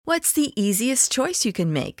What's the easiest choice you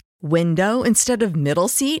can make? Window instead of middle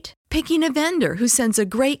seat? Picking a vendor who sends a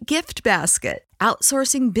great gift basket?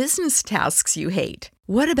 Outsourcing business tasks you hate?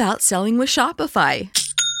 What about selling with Shopify?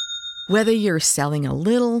 Whether you're selling a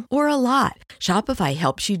little or a lot, Shopify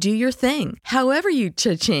helps you do your thing, however you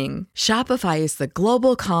cha-ching. Shopify is the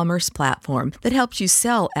global commerce platform that helps you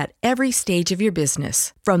sell at every stage of your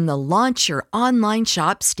business. From the launch your online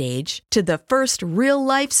shop stage to the first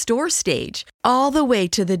real-life store stage, all the way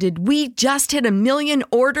to the did we just hit a million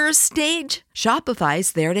orders stage.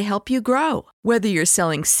 Shopify's there to help you grow. Whether you're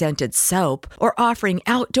selling scented soap or offering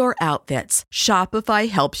outdoor outfits, Shopify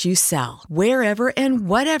helps you sell. Wherever and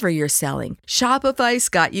whatever you're selling, Shopify's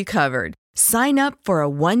got you covered. Sign up for a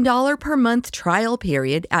 $1 per month trial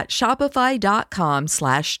period at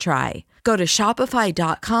shopify.com/try. Go to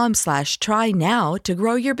shopify.com/try now to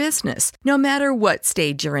grow your business, no matter what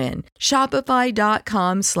stage you're in.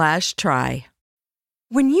 Shopify.com/try.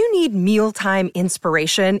 When you need mealtime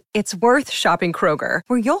inspiration, it's worth shopping Kroger,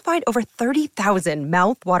 where you'll find over 30,000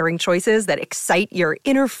 mouth-watering choices that excite your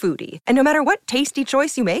inner foodie. And no matter what tasty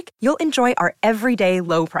choice you make, you'll enjoy our everyday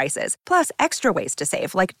low prices, plus extra ways to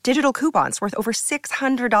save, like digital coupons worth over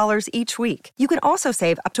 $600 each week. You can also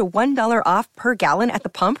save up to $1 off per gallon at the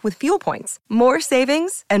pump with fuel points. More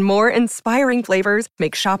savings and more inspiring flavors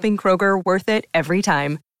make shopping Kroger worth it every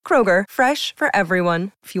time. Kroger, fresh for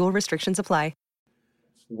everyone. Fuel restrictions apply.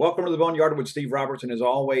 Welcome to the Boneyard with Steve Robertson. As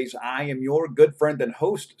always, I am your good friend and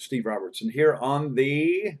host, Steve Robertson, here on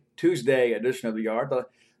the Tuesday edition of the Yard,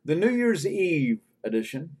 the New Year's Eve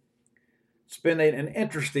edition. It's been an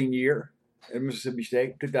interesting year in Mississippi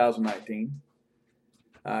State, 2019.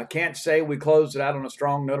 Can't say we closed it out on a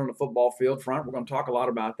strong note on the football field front. We're going to talk a lot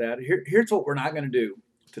about that. Here's what we're not going to do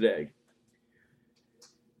today.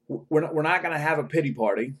 We're not going to have a pity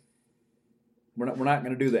party. We're not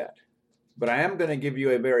going to do that. But I am going to give you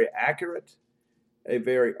a very accurate, a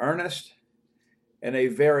very earnest, and a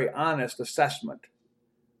very honest assessment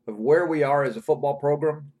of where we are as a football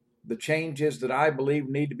program, the changes that I believe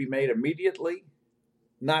need to be made immediately,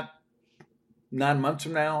 not 9 months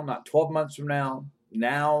from now, not 12 months from now,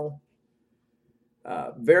 now.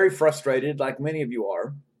 Very frustrated, like many of you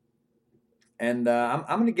are. And I'm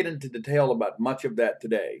going to get into detail about much of that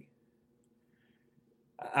today.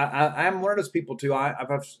 I'm one of those people, too.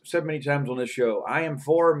 I've said many times on this show, I am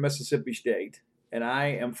for Mississippi State, and I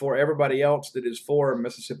am for everybody else that is for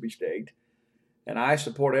Mississippi State. And I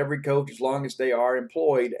support every coach as long as they are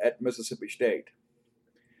employed at Mississippi State.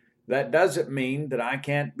 That doesn't mean that I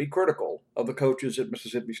can't be critical of the coaches at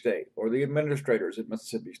Mississippi State, or the administrators at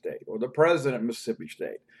Mississippi State, or the president at Mississippi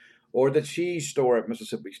State, or the cheese store at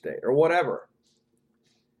Mississippi State, or whatever.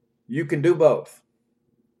 You can do both.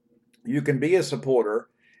 You can be a supporter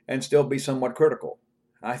and still be somewhat critical.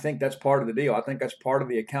 I think that's part of the deal. I think that's part of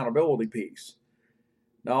the accountability piece.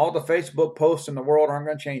 Now, all the Facebook posts in the world aren't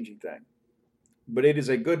going to change anything, but it is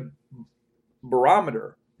a good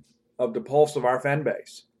barometer of the pulse of our fan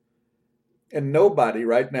base. And nobody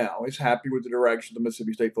right now is happy with the direction of the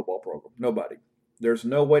Mississippi State football program. Nobody. There's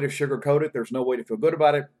no way to sugarcoat it. There's no way to feel good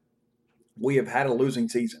about it. We have had a losing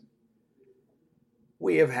season.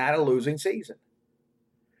 We have had a losing season.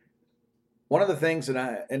 One of the things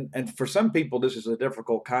that and for some people, this is a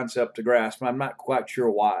difficult concept to grasp, and I'm not quite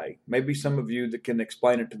sure why. Maybe some of you that can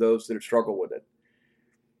explain it to those that have struggled with it.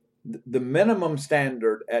 The minimum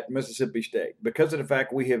standard at Mississippi State, because of the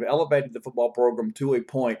fact we have elevated the football program to a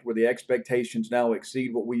point where the expectations now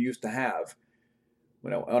exceed what we used to have. You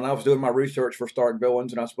know, when I was doing my research for Stark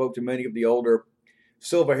Villains, and I spoke to many of the older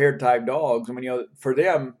silver-haired type dogs, I mean, you know, for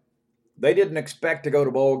them, they didn't expect to go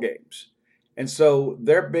to bowl games. And so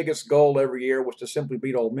their biggest goal every year was to simply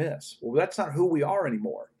beat Ole Miss. Well, that's not who we are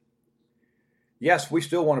anymore. Yes, we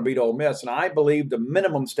still want to beat Ole Miss, and I believe the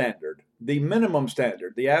minimum standard,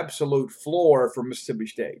 the absolute floor for Mississippi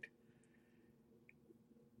State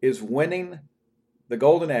is winning the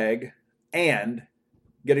Golden Egg and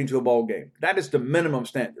getting to a bowl game. That is the minimum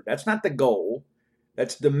standard. That's not the goal.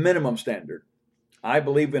 That's the minimum standard. I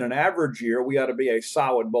believe in an average year, we ought to be a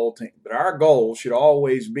solid bowl team. But our goal should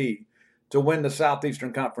always be to win the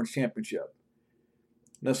Southeastern Conference Championship.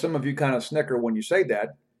 Now, some of you kind of snicker when you say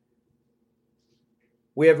that.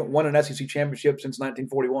 We haven't won an SEC championship since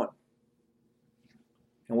 1941.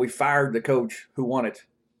 And we fired the coach who won it.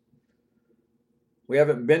 We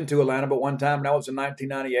haven't been to Atlanta but one time, and that was in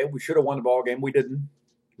 1998. We should have won the ball game. We didn't.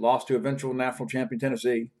 Lost to eventual national champion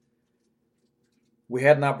Tennessee. We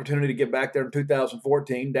had an opportunity to get back there in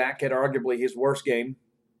 2014. Dak had arguably his worst game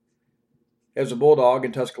as a Bulldog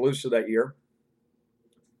in Tuscaloosa that year.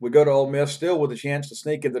 We go to Ole Miss still with a chance to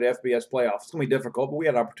sneak into the FBS playoffs. It's going to be difficult, but we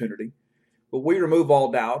had an opportunity. But we remove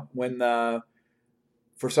all doubt when,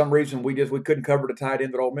 for some reason, we couldn't cover the tight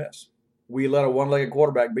end at Ole Miss. We let a one-legged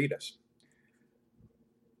quarterback beat us.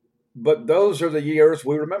 But those are the years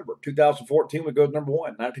we remember. 2014, we go to number 1.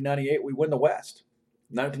 1998, we win the West.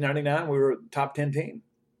 1999, we were a top 10 team.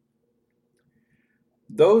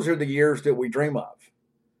 Those are the years that we dream of.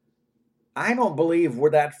 I don't believe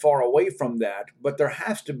we're that far away from that, but there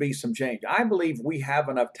has to be some change. I believe we have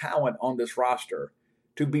enough talent on this roster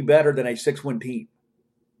to be better than a 6-win team,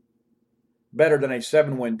 better than a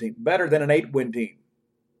 7-win team, better than an 8-win team.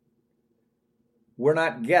 We're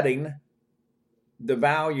not getting the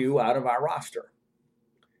value out of our roster.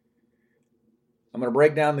 I'm going to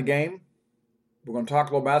break down the game. We're going to talk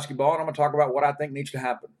a little basketball, and I'm going to talk about what I think needs to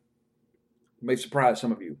happen. It may surprise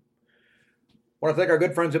some of you. I want to thank our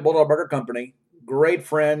good friends at Bulldog Burger Company. Great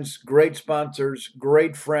friends, great sponsors,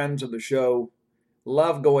 great friends of the show.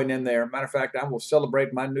 Love going in there. Matter of fact, I will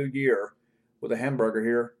celebrate my new year with a hamburger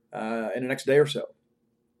here in the next day or so.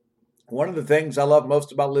 One of the things I love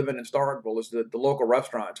most about living in Starkville is the local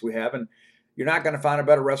restaurants we have. And you're not going to find a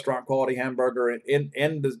better restaurant quality hamburger in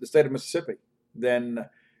the state of Mississippi than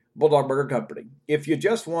Bulldog Burger Company. If you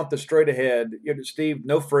just want the straight ahead, Steve,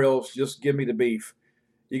 no frills, just give me the beef,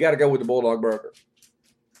 you got to go with the Bulldog Burger.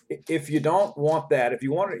 If you don't want that, if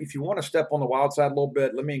you want to step on the wild side a little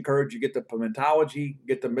bit, let me encourage you, get the pimentology,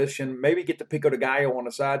 get the mission, maybe get the pico de gallo on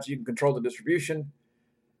the side so you can control the distribution.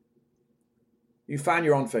 You find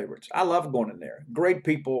your own favorites. I love going in there. Great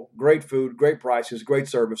people, great food, great prices, great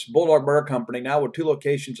service. Bulldog Burger Company, now with 2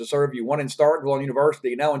 locations to serve you, one in Starkville on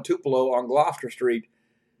University, now in Tupelo on Gloucester Street.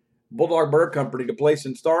 Bulldog Burger Company, the place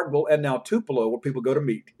in Starkville, and now Tupelo, where people go to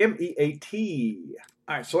meet. MEAT.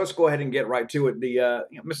 All right, so let's go ahead and get right to it. The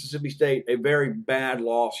Mississippi State, a very bad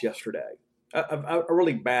loss yesterday, a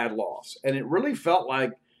really bad loss, and it really felt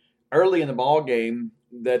like early in the ball game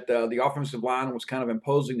that the offensive line was kind of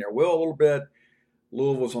imposing their will a little bit.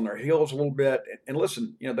 Louisville was on their heels a little bit, and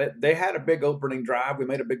listen, they had a big opening drive. We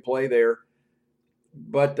made a big play there,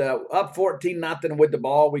 but up 14-0 with the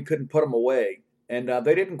ball, we couldn't put them away, and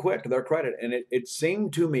they didn't quit, to their credit. And it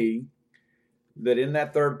seemed to me that in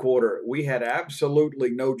that third quarter, we had absolutely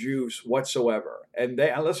no juice whatsoever. And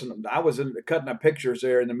listen, I was cutting up pictures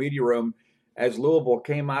there in the media room as Louisville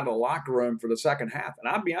came out of the locker room for the second half. And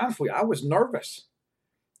I'll be honest with you, I was nervous.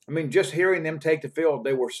 I mean, just hearing them take the field,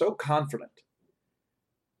 they were so confident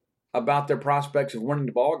about their prospects of winning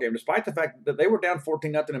the ball game, despite the fact that they were down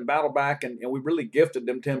 14-0 and battled back, and we really gifted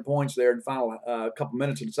them 10 points there in the final couple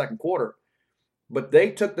minutes of the second quarter. But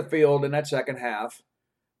they took the field in that second half,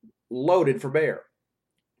 loaded for bear.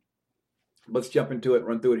 Let's jump into it and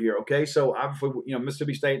run through it here, okay? So, obviously,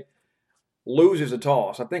 Mississippi State loses a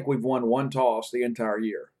toss. I think we've won one toss the entire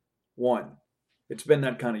year. One. It's been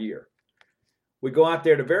that kind of year. We go out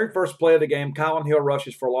there, the very first play of the game, Colin Hill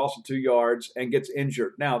rushes for a loss of 2 yards and gets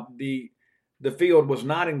injured. Now, the field was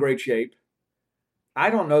not in great shape. I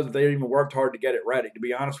don't know that they even worked hard to get it ready, to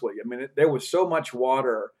be honest with you. I mean, there was so much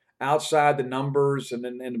water outside the numbers and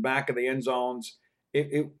in the back of the end zones.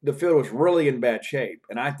 The field was really in bad shape,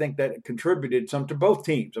 and I think that it contributed some to both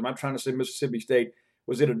teams. I'm not trying to say Mississippi State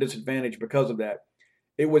was at a disadvantage because of that.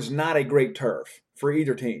 It was not a great turf for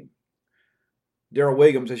either team. Darrell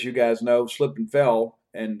Williams, as you guys know, slipped and fell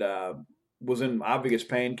and was in obvious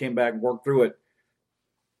pain, came back and worked through it,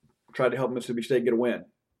 tried to help Mississippi State get a win.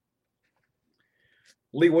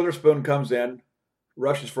 Lee Witherspoon comes in,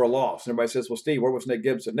 rushes for a loss. And everybody says, well, Steve, where was Nick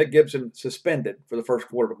Gibson? Nick Gibson suspended for the first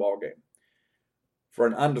quarter of the ball game for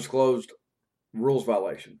an undisclosed rules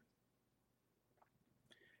violation.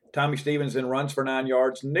 Tommy Stevens then runs for 9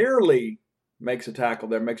 yards, nearly makes a tackle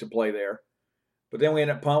there, makes a play there. But then we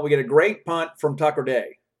end up punt. We get a great punt from Tucker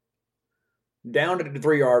Day down to the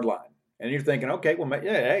 3-yard line. And you're thinking, okay, well,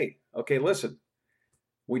 listen.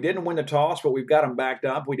 We didn't win the toss, but we've got them backed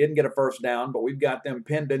up. We didn't get a first down, but we've got them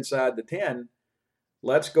pinned inside the 10.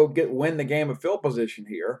 Let's go win the game of field position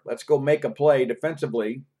here. Let's go make a play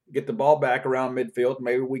defensively, get the ball back around midfield.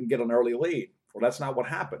 Maybe we can get an early lead. Well, that's not what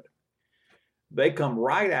happened. They come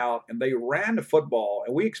right out, and they ran the football,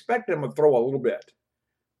 and we expected them to throw a little bit.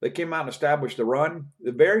 They came out and established the run.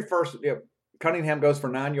 The very first, Cunningham goes for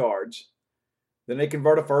 9 yards. Then they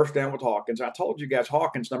convert a first down with Hawkins. I told you guys,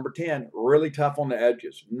 Hawkins, number 10, really tough on the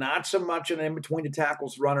edges. Not so much an in-between the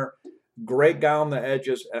tackles runner. Great guy on the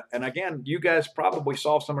edges. And again, you guys probably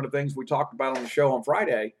saw some of the things we talked about on the show on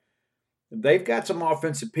Friday. They've got some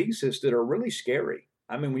offensive pieces that are really scary.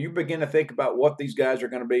 I mean, when you begin to think about what these guys are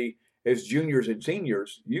going to be as juniors and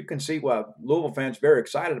seniors, you can see why Louisville fans are very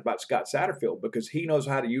excited about Scott Satterfield because he knows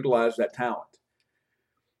how to utilize that talent.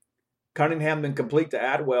 Cunningham then complete to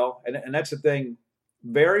Adwell, and that's the thing.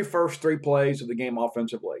 very first 3 plays of the game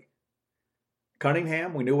offensively.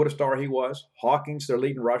 Cunningham, we knew what a star he was. Hawkins, their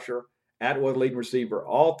leading rusher. Atwell, leading receiver.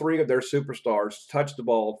 All 3 of their superstars touched the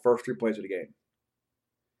ball the first 3 plays of the game.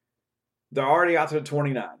 They're already out to the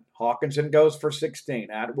 29. Hawkinson goes for 16.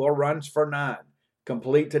 Atwell runs for 9.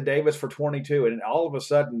 Complete to Davis for 22. And all of a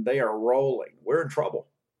sudden, they are rolling. We're in trouble.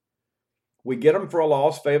 We get them for a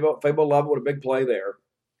loss. Fable Lovett with a big play there.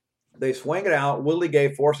 They swing it out. Willie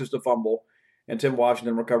Gay forces the fumble, and Tim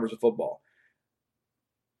Washington recovers the football.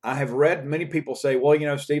 I have read many people say,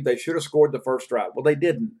 well, Steve, they should have scored the first drive. Well, they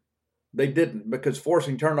didn't. They didn't, because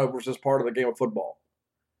forcing turnovers is part of the game of football.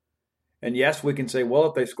 And yes, we can say, well,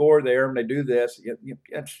 if they score there and they do this,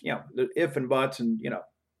 it's, the if and buts, and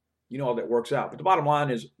how that works out. But the bottom line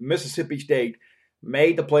is Mississippi State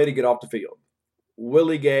made the play to get off the field.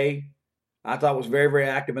 Willie Gay, I thought, was very, very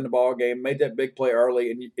active in the ball game, made that big play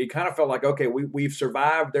early, and it kind of felt like, okay, we've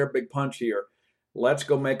survived their big punch here. Let's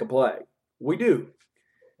go make a play. We do.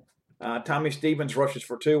 Tommy Stevens rushes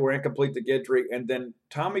for 2. We're incomplete to Guidry, and then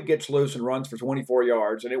Tommy gets loose and runs for 24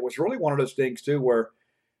 yards. And it was really one of those things, too, where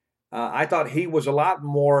I thought he was a lot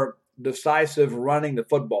more decisive running the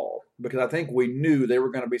football, because I think we knew they were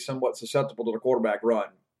going to be somewhat susceptible to the quarterback run.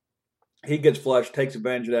 He gets flushed, takes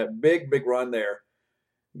advantage of that big, big run there.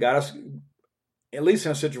 Got us, at least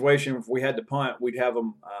in a situation, if we had to punt, we'd have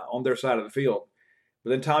them on their side of the field. But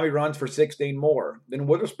then Tommy runs for 16 more. Then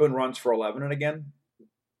Witherspoon runs for 11. And again,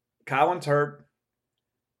 Collins hurt.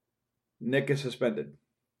 Nick is suspended.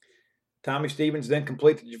 Tommy Stevens then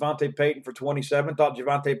completes to Javonte Payton for 27. Thought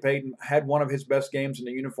Javonte Payton had one of his best games in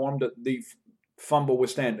the uniform. The fumble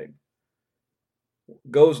withstanding.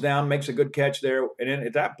 Goes down, makes a good catch there. And then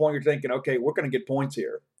at that point, you're thinking, okay, we're going to get points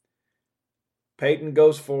here. Payton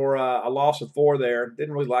goes for a loss of 4 there.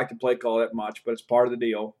 Didn't really like the play call that much, but it's part of the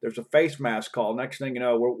deal. There's a face mask call. Next thing you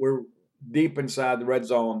know, we're deep inside the red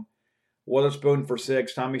zone. Witherspoon for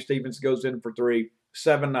 6. Tommy Stevens goes in for 3.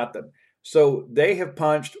 7-0. So they have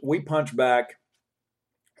punched. We punch back.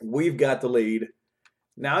 We've got the lead.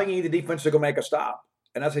 Now you need the defense to go make a stop.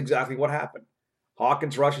 And that's exactly what happened.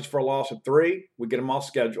 Hawkins rushes for a loss of 3. We get them all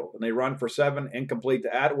scheduled. And they run for 7, incomplete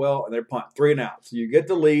to Atwell, and they punt 3 and out. So you get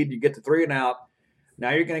the lead. You get the 3 and out.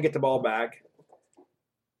 Now you're going to get the ball back.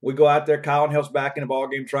 We go out there. Colin Hill's back in the ball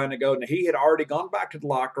game trying to go. And he had already gone back to the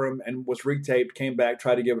locker room and was retaped, came back,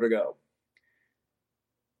 tried to give it a go.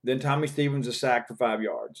 Then Tommy Stevens is sacked for 5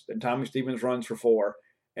 yards. Then Tommy Stevens runs for 4.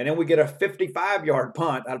 And then we get a 55-yard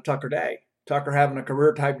punt out of Tucker Day. Tucker having a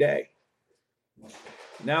career-type day.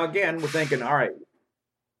 Now, again, we're thinking, all right,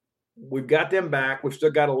 we've got them back. We've still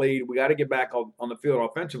got a lead. We got to get back on the field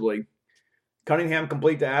offensively. Cunningham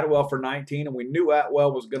complete to Atwell for 19, and we knew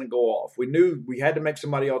Atwell was going to go off. We knew we had to make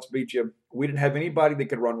somebody else beat you. We didn't have anybody that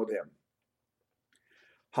could run with him.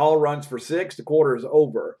 Hall runs for 6. The quarter is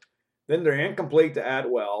over. Then they're incomplete to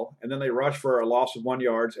Atwell, and then they rush for a loss of 1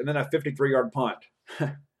 yard, and then a 53-yard punt.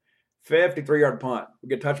 53-yard punt. We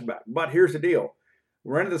get touchback. But here's the deal.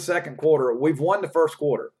 We're into the second quarter. We've won the first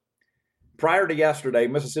quarter. Prior to yesterday,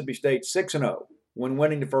 Mississippi State 6-0 when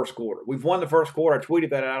winning the first quarter. We've won the first quarter. I tweeted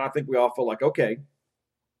that out. I think we all feel like, okay,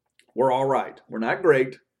 we're all right. We're not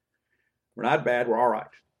great. We're not bad. We're all right.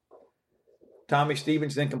 Tommy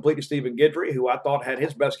Stevens then complete to Stephen Guidry, who I thought had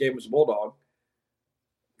his best game as a Bulldog.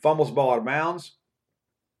 Fumbles the ball out of bounds.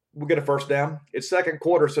 We get a first down. It's second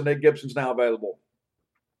quarter, so Nick Gibson's now available.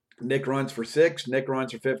 Nick runs for 6. Nick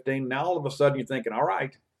runs for 15. Now all of a sudden you're thinking, all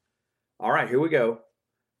right, here we go.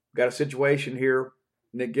 We've got a situation here.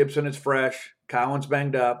 Nick Gibson is fresh. Collins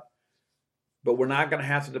banged up. But we're not going to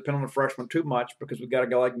have to depend on the freshman too much because we've got a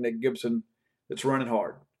guy like Nick Gibson that's running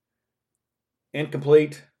hard.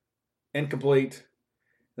 Incomplete. And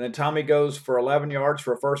then Tommy goes for 11 yards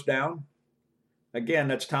for a first down. Again,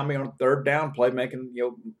 that's Tommy on a third down play,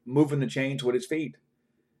 moving the chains with his feet.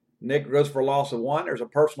 Nick goes for a loss of 1. There's a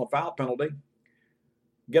personal foul penalty.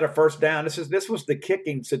 Get a first down. This was the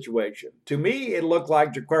kicking situation. To me, it looked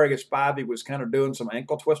like Jaquarius Spivey was kind of doing some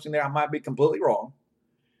ankle twisting there. I might be completely wrong,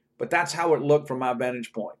 but that's how it looked from my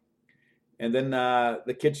vantage point. And then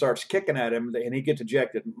the kid starts kicking at him, and he gets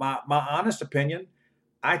ejected. My honest opinion,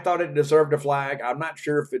 I thought it deserved a flag. I'm not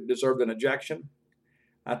sure if it deserved an ejection.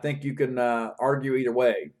 I think you can argue either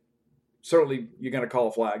way. Certainly, you're going to call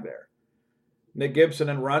a flag there. Nick Gibson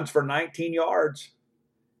then runs for 19 yards.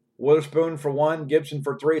 Witherspoon for 1, Gibson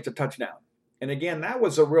for 3. It's a touchdown. And again, that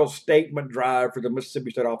was a real statement drive for the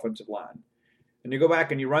Mississippi State offensive line. And you go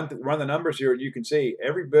back and you run the numbers here, and you can see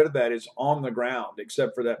every bit of that is on the ground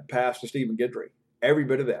except for that pass to Stephen Guidry. Every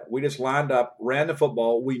bit of that. We just lined up, ran the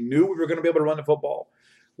football. We knew we were going to be able to run the football.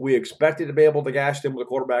 We expected to be able to gash them with a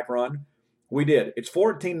quarterback run. We did. It's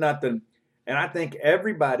 14-0. And I think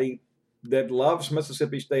everybody that loves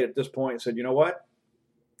Mississippi State at this point said, you know what?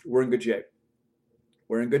 We're in good shape.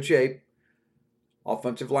 We're in good shape.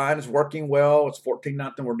 Offensive line is working well. It's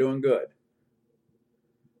 14-0. We're doing good.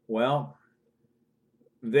 Well,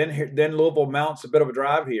 then Louisville mounts a bit of a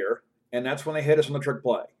drive here, and that's when they hit us on the trick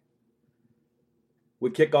play.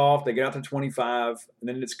 We kick off. They get out to 25, and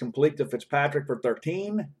then it's complete to Fitzpatrick for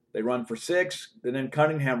 13. They run for 6. And then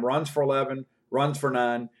Cunningham runs for 11, runs for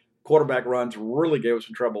 9. Quarterback runs really gave us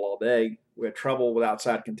some trouble all day. We had trouble with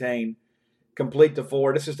outside contain. Complete to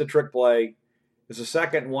 4. This is the trick play. It's a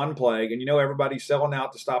 2nd and 1 play, and everybody's selling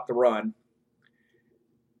out to stop the run.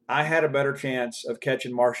 I had a better chance of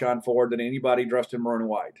catching Marshawn Ford than anybody dressed in maroon and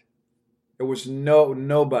white. There was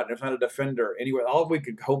nobody. There's not a defender anywhere. All we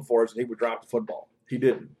could hope for is that he would drop the football. He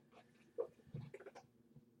didn't.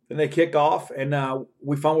 Then they kick off, and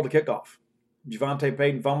we fumbled the kickoff. Javonte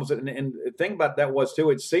Payton fumbles it, and the thing about that was, too,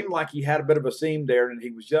 it seemed like he had a bit of a seam there, and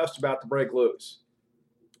he was just about to break loose.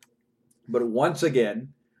 But once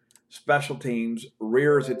again, special teams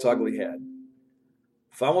rears its ugly head.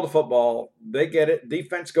 Fumble the football. They get it.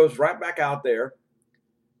 Defense goes right back out there.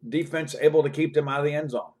 Defense able to keep them out of the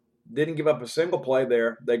end zone. Didn't give up a single play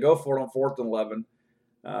there. They go for it on 4th and 11.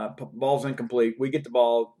 Ball's incomplete. We get the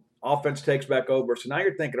ball. Offense takes back over. So now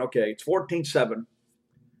you're thinking, okay, it's 14-7.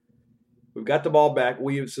 We've got the ball back.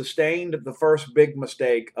 We have sustained the first big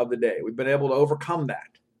mistake of the day. We've been able to overcome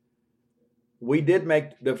that. We did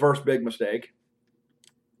make the first big mistake,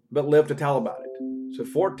 but live to tell about it. So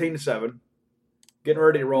 14-7, getting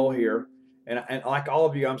ready to roll here. And like all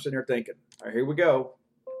of you, I'm sitting here thinking, all right, here we go.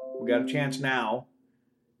 We got a chance now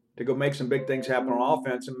to go make some big things happen on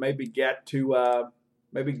offense and maybe get into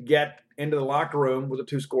the locker room with a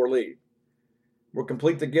 2-score lead. We're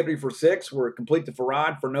complete to Gibby for 6. We're complete to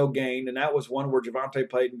Farad for no gain. And that was one where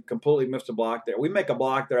Javonte Payton completely missed a block there. We make a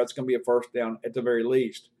block there, that's going to be a first down at the very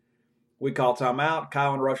least. We call timeout.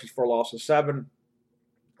 Kylan rushes for a loss of 7.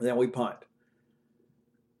 And then we punt.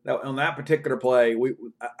 Now, on that particular play,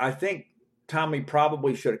 I think Tommy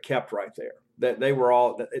probably should have kept right there. That they were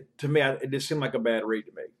all, to me, it just seemed like a bad read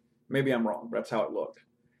to me. Maybe I'm wrong, but that's how it looked.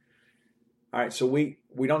 All right, so we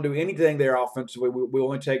don't do anything there offensively. We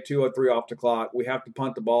only take 2:03 off the clock. We have to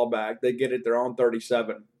punt the ball back. They get it their own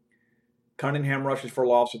 37. Cunningham rushes for a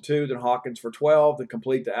loss of 2, then Hawkins for 12, then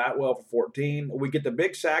complete to Atwell for 14. We get the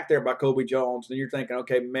big sack there by Kobe Jones, and you're thinking,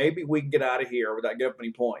 okay, maybe we can get out of here without giving up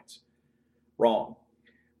any points. Wrong.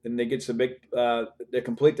 Then they get some big they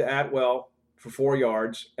complete to Atwell for 4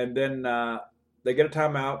 yards, and then they get a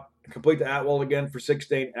timeout, complete to Atwell again for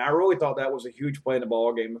 16. And I really thought that was a huge play in the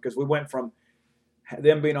ball game because we went from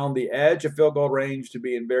them being on the edge of field goal range to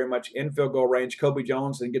being very much in field goal range. Kobe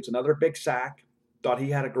Jones then gets another big sack. Thought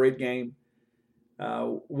he had a great game.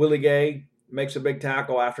 Willie Gay makes a big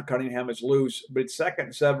tackle after Cunningham is loose, but it's 2nd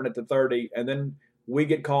and 7 at the 30, and then we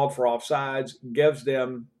get called for offsides, gives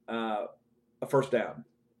them a first down.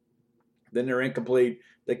 Then they're incomplete.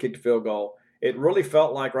 They kick the field goal. It really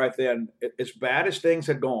felt like right then, as bad as things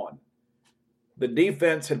had gone, the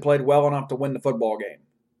defense had played well enough to win the football game.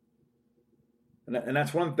 And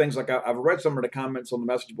that's one of the things, like I've read some of the comments on the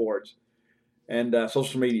message boards and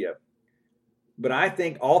social media. But I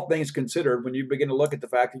think all things considered, when you begin to look at the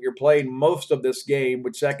fact that you're playing most of this game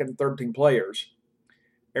with 2nd and 13 players,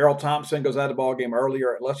 Errol Thompson goes out of the ball game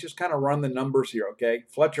earlier. Let's just kind of run the numbers here, okay?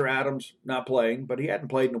 Fletcher Adams not playing, but he hadn't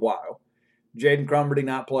played in a while. Jaden Crumberty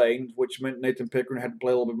not playing, which meant Nathan Pickering had to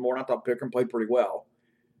play a little bit more, and I thought Pickering played pretty well.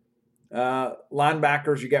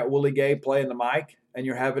 Linebackers, you got Willie Gay playing the mic, and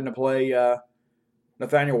you're having to play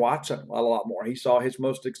Nathaniel Watson a lot more. He saw his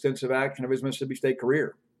most extensive action of his Mississippi State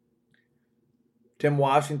career. Tim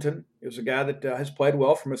Washington is a guy that has played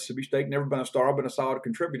well for Mississippi State, never been a star, been a solid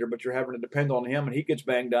contributor, but you're having to depend on him, and he gets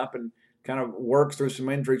banged up and kind of works through some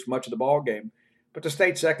injuries much of the ball game. But the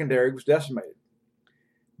state secondary was decimated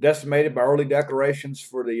by early declarations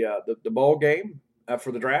for the bowl game,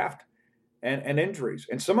 for the draft, and injuries.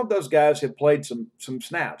 And some of those guys have played some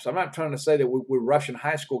snaps. I'm not trying to say that we're rushing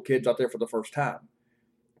high school kids out there for the first time,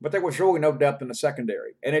 but there was really no depth in the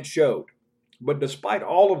secondary, and it showed. But despite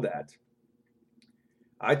all of that,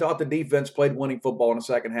 I thought the defense played winning football in the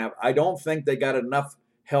second half. I don't think they got enough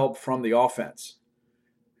help from the offense.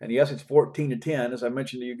 And yes, it's 14-10, as I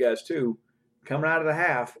mentioned to you guys too. Coming out of the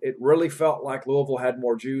half, it really felt like Louisville had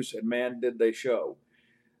more juice, and man, did they show.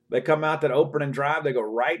 They come out that opening drive, they go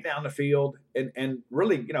right down the field and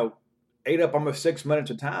really, ate up almost 6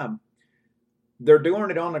 minutes of time. They're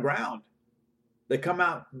doing it on the ground. They come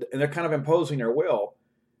out, and they're kind of imposing their will.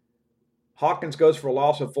 Hawkins goes for a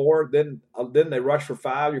loss of 4. Then they rush for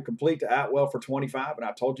 5. You're complete to Atwell for 25. And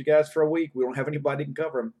I told you guys for a week, we don't have anybody who can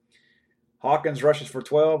cover him. Hawkins rushes for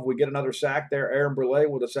 12. We get another sack there. Aaron Brule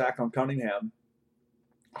with a sack on Cunningham.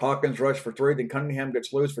 Hawkins rushed for 3. Then Cunningham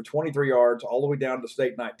gets loose for 23 yards all the way down to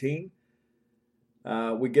state 19.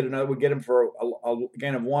 We get him for a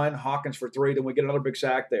gain of 1. Hawkins for 3. Then we get another big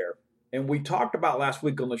sack there. And we talked about last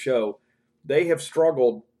week on the show, they have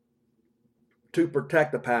struggled to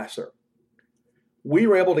protect the passer. We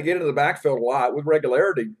were able to get into the backfield a lot with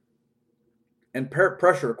regularity and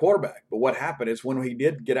pressure the quarterback. But what happened is when he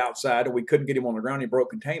did get outside and we couldn't get him on the ground, he broke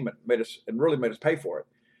containment, really made us pay for it.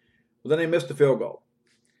 Well, then they missed the field goal.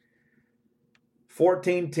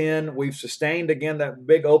 14-10, we've sustained again that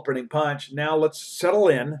big opening punch. Now let's settle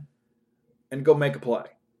in and go make a play.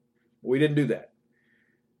 We didn't do that.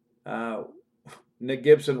 Nick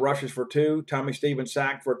Gibson rushes for 2. Tommy Stevens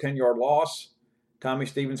sacked for a 10-yard loss. Tommy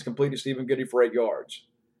Stevens completed Stephen Goody for 8 yards.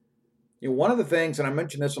 One of the things, and I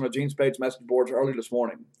mentioned this on the Gene Spades message boards early this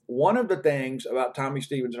morning, one of the things about Tommy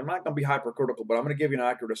Stevens, and I'm not going to be hypercritical, but I'm going to give you an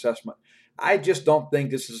accurate assessment. I just don't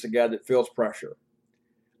think this is a guy that feels pressure.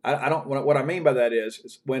 I don't. What I mean by that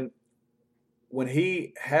is when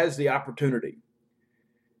he has the opportunity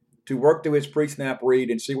to work through his pre-snap read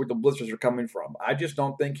and see where the blitzers are coming from, I just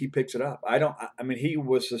don't think he picks it up. I mean, he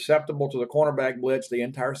was susceptible to the cornerback blitz the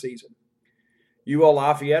entire season. UL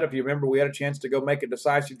Lafayette, if you remember, we had a chance to go make a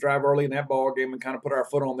decisive drive early in that ball game and kind of put our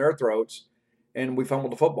foot on their throats, and we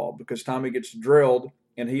fumbled the football because Tommy gets drilled,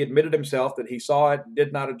 and he admitted himself that he saw it,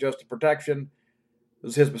 did not adjust to protection. It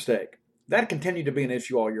was his mistake. That continued to be an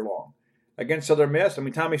issue all year long. Against Southern Miss,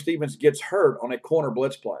 Tommy Stevens gets hurt on a corner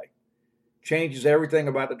blitz play. Changes everything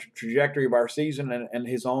about the trajectory of our season and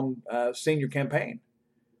his own senior campaign.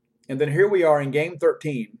 And then here we are in game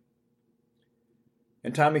 13,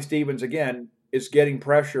 and Tommy Stevens, again, is getting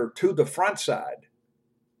pressure to the front side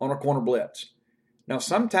on a corner blitz. Now,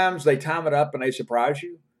 sometimes they time it up and they surprise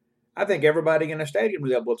you. I think everybody in the stadium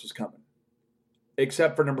knew that blitz was coming,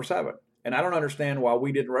 except for number 7. And I don't understand why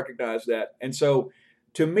we didn't recognize that. And so,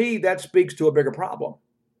 to me, that speaks to a bigger problem.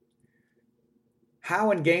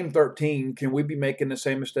 How in game 13 can we be making the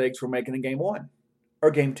same mistakes we're making in game 1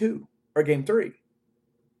 or game 2 or game 3?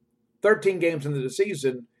 13 games into the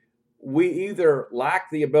season, we either lack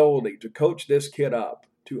the ability to coach this kid up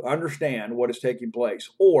to understand what is taking place,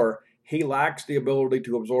 or he lacks the ability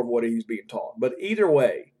to absorb what he's being taught. But either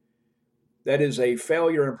way, that is a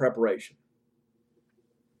failure in preparation.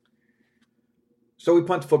 So we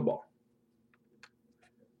punt the football.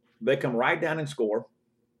 They come right down and score.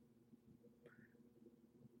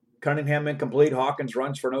 Cunningham incomplete. Hawkins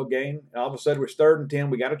runs for no gain. And all of a sudden, we're 3rd and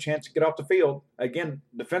 10. We got a chance to get off the field. Again,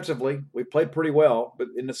 defensively, we played pretty well. But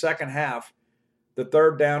in the second half, the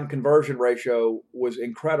 3rd down conversion ratio was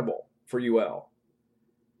incredible for UL.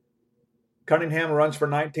 Cunningham runs for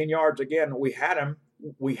 19 yards. Again, we had him.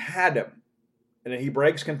 And he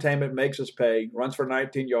breaks containment, makes us pay, runs for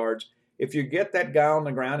 19 yards. If you get that guy on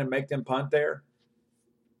the ground and make them punt there,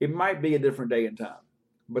 it might be a different day and time.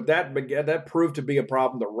 But that proved to be a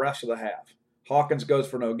problem the rest of the half. Hawkins goes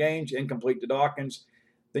for no gains, incomplete to Dawkins.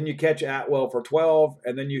 Then you catch Atwell for 12,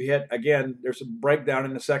 and then you hit, again, there's a breakdown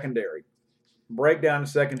in the secondary.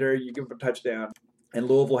 You give up a touchdown, and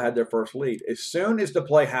Louisville had their first lead. As soon as the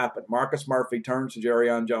play happened, Marcus Murphy turns to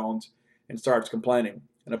Jarion Jones and starts complaining.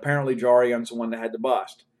 And apparently Jarion's the one that had the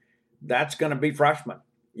bust. That's going to be freshmen,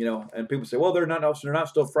 and people say, well, they're not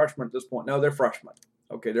still freshmen at this point. No, they're freshmen.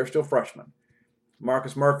 Okay, they're still freshmen.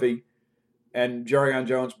 Marcus Murphy and Jarion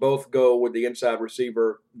Jones both go with the inside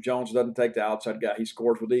receiver. Jones doesn't take the outside guy. He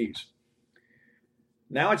scores with ease.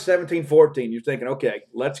 Now it's 17-14. You're thinking, okay,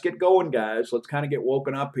 let's get going, guys. Let's kind of get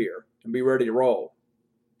woken up here and be ready to roll.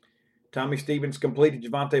 Tommy Stevens completed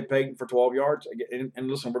Javante Payton for 12 yards. And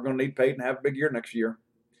listen, we're going to need Payton to have a big year next year.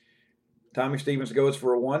 Tommy Stevens goes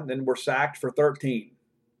for a 1. Then we're sacked for 13.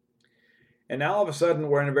 And now all of a sudden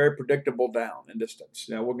we're in a very predictable down in distance.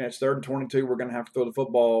 Now it's 3rd and 22. We're going to have to throw the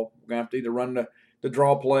football. We're going to have to either run the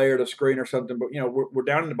draw play or the screen or something. But, we're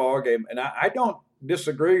down in the ball game. And I don't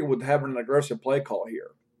disagree with having an aggressive play call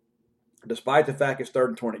here, despite the fact it's 3rd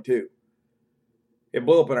and 22. It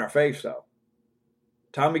blew up in our face, though.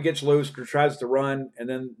 Tommy gets loose, tries to run, and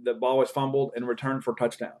then the ball is fumbled and returned for a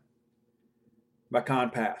touchdown by Con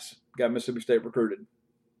Pass. Got Mississippi State recruited.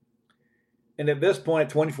 And at this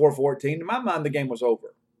point, at 24-14, in my mind, the game was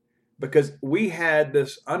over because we had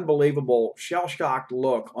this unbelievable shell-shocked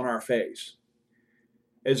look on our face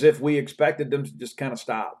as if we expected them to just kind of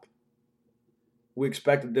stop. We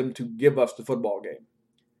expected them to give us the football game.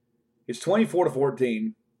 It's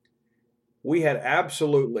 24-14. We had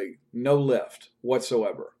absolutely no lift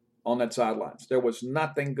whatsoever on that sidelines. There was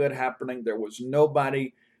nothing good happening. There was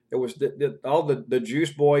nobody. There was all the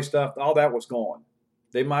juice boy stuff. All that was gone.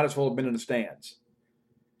 They might as well have been in the stands.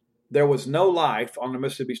 There was no life on the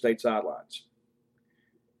Mississippi State sidelines.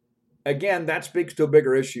 Again, that speaks to a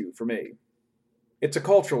bigger issue for me. It's a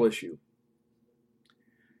cultural issue.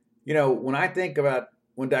 You know, when I think about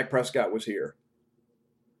when Dak Prescott was here,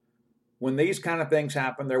 when these kind of things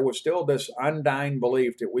happened, there was still this undying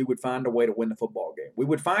belief that we would find a way to win the football game. We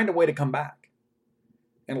would find a way to come back.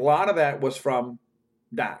 And a lot of that was from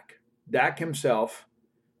Dak. Dak himself,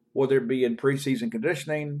 whether it be in preseason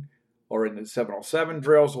conditioning or in the 707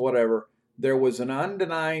 drills or whatever, there was an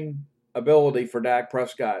undenying ability for Dak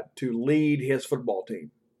Prescott to lead his football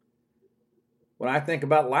team. When I think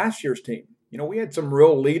about last year's team, you know, we had some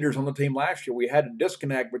real leaders on the team last year. We had a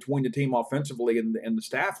disconnect between the team offensively and the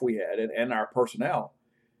staff we had and our personnel.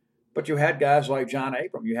 But you had guys like John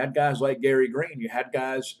Abram. You had guys like Gary Green. You had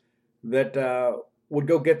guys that would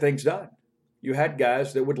go get things done. You had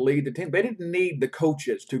guys that would lead the team. They didn't need the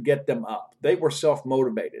coaches to get them up. They were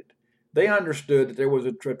self-motivated. They understood that there was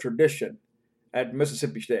a tradition at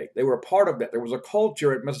Mississippi State. They were a part of that. There was a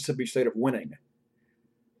culture at Mississippi State of winning.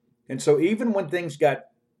 And so even when things got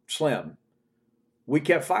slim, we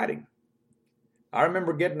kept fighting. I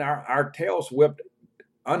remember getting our tails whipped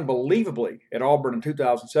unbelievably at Auburn in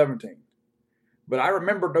 2017. But I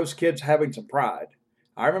remember those kids having some pride.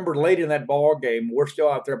 I remember late in that ball game, we're still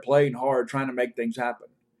out there playing hard, trying to make things happen.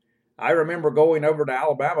 I remember going over to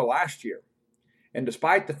Alabama last year. And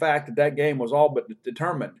despite the fact that that game was all but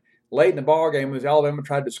determined, late in the ball game, as Alabama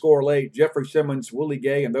tried to score late, Jeffrey Simmons, Willie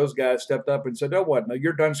Gay, and those guys stepped up and said, no,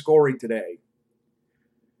 you're done scoring today.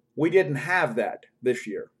 We didn't have that this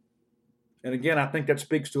year. And again, I think that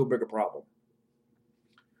speaks to a bigger problem.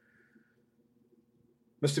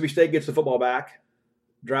 Mississippi State gets the football back.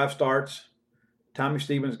 Drive starts. Tommy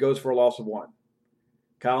Stevens goes for a loss of 1.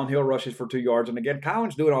 Colin Hill rushes for 2 yards. And again,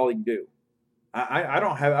 Colin's doing all he can do.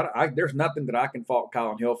 There's nothing that I can fault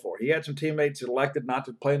Colin Hill for. He had some teammates that elected not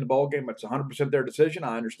to play in the ball game. It's 100% their decision.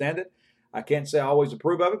 I understand it. I can't say I always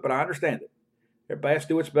approve of it, but I understand it. Everybody has to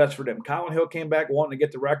do what's best for them. Colin Hill came back wanting to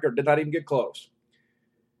get the record, did not even get close.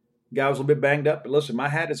 Guy was a little bit banged up, but listen, my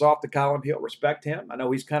hat is off to Colin Hill. Respect him. I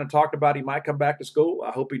know he's kind of talked about he might come back to school.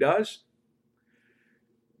 I hope he does.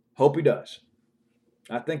 Hope he does.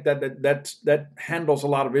 I think that handles a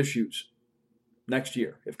lot of issues next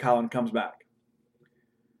year if Colin comes back.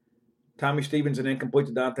 Tommy Stevens and incomplete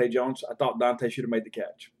to Dante Jones. I thought Dante should have made the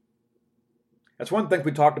catch. That's one thing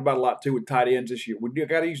we talked about a lot too with tight ends this year. We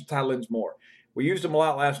got to use the tight ends more. We used them a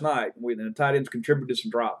lot last night. And the tight ends contributed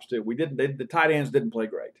some drops too. The tight ends didn't play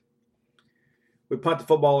great. We punt the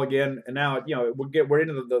football again, and now we're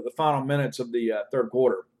into the final minutes of the third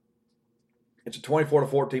quarter. It's a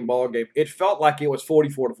 24-14 ball game. It felt like it was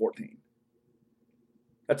 44-14.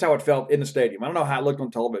 That's how it felt in the stadium. I don't know how it looked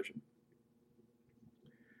on television,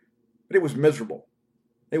 but it was miserable.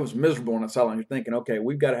 It was miserable on the sideline. You're thinking, okay,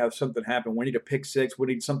 we've got to have something happen. We need a pick six. We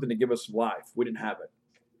need something to give us some life. We didn't have it.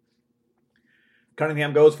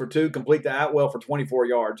 Cunningham goes for 2, complete to Atwell for 24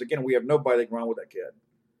 yards. Again, we have nobody that can run with that kid.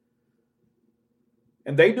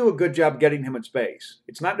 And they do a good job getting him in space.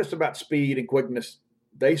 It's not just about speed and quickness.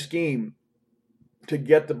 They scheme to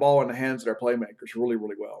get the ball in the hands of their playmakers really,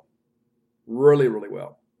 really well. Really, really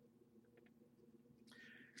well.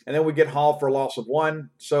 And then we get Hall for a loss of 1.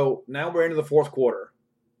 So now we're into the fourth quarter.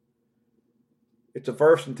 It's a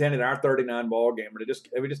 1st and 10 in our 39 ball game.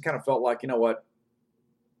 And we just kind of felt like, you know what?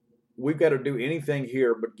 We've got to do anything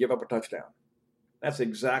here but give up a touchdown. That's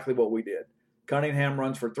exactly what we did. Cunningham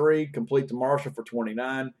runs for 3, complete to Marshall for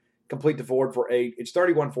 29, complete to Ford for 8. It's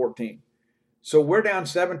 31-14. So we're down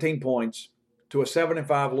 17 points to a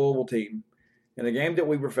 7-5 Louisville team in a game that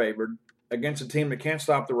we were favored against a team that can't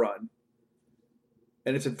stop the run.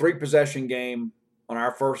 And it's a 3-possession game on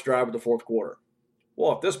our first drive of the fourth quarter.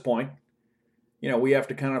 Well, at this point, we have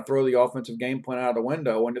to kind of throw the offensive game plan out of the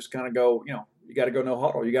window and just kind of go, you got to go no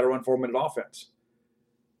huddle. You got to run 4-minute offense.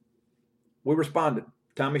 We responded.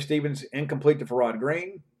 Tommy Stevens incomplete to Farrod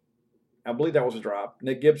Green. I believe that was a drop.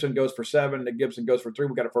 Nick Gibson goes for 7. Nick Gibson goes for 3.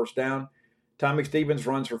 We got a first down. Tommy Stevens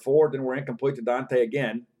runs for 4. Then we're incomplete to Dante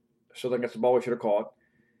again. So I think that's the ball we should have caught.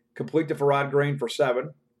 Complete to Farrod Green for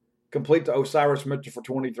 7. Complete to Osiris Mitchell for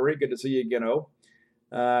 23. Good to see you again, O.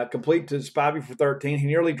 Complete to Spivey for 13. He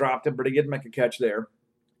nearly dropped it, but he did make a catch there.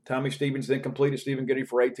 Tommy Stevens then complete to Stephen Gidry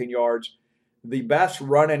for 18 yards. The best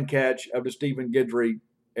run and catch of the Stephen Gidry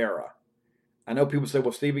era. I know people say,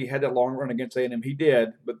 well, Stevie had that long run against A&M. He did,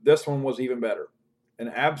 but this one was even better. An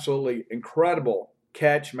absolutely incredible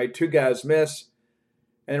catch. Made 2 guys miss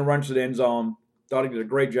and then runs to the end zone. Thought he did a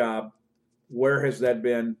great job. Where has that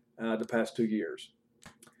been the past 2 years?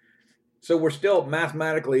 So we're still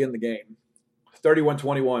mathematically in the game.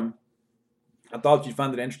 31-21. I thought you'd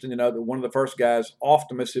find it interesting to know that one of the first guys off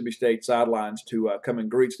the Mississippi State sidelines to come and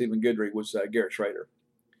greet Stephen Guidry was Garrett Schrader.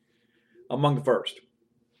 Among the first.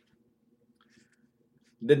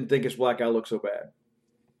 Didn't think his black eye looked so bad.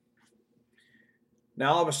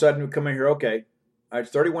 Now all of a sudden we come in here, okay,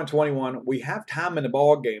 it's 31-21. We have time in the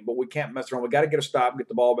ball game, but we can't mess around. We got to get a stop, get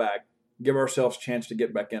the ball back, give ourselves a chance to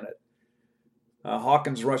get back in it.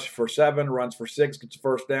 Hawkins rushes for 7, runs for 6, gets a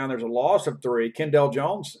first down. There's a loss of 3. Kendall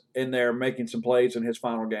Jones in there making some plays in his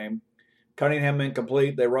final game. Cunningham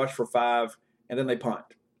incomplete. They rush for 5, and then they punt.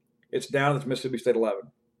 It's down to Mississippi State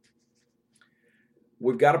 11.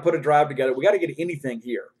 We've got to put a drive together. We got to get anything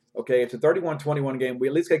here. Okay, it's a 31-21 game. We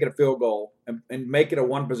at least got to get a field goal and make it a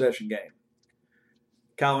one-possession game.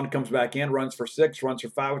 Cowan comes back in, runs for 6, runs for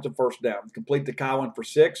 5 with the first down. Complete to Cowan for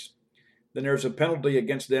 6. Then there's a penalty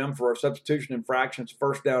against them for a substitution infraction. It's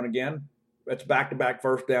first down again. That's back-to-back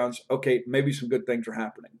first downs. Okay, maybe some good things are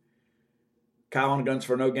happening. Cowan guns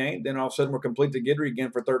for no gain. Then all of a sudden we're complete to Guidry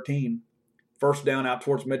again for 13. First down out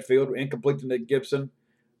towards midfield. Incomplete to Nick Gibson.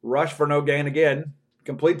 Rush for no gain again.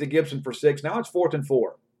 Complete to Gibson for 6. Now it's 4th and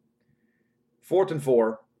 4. 4th and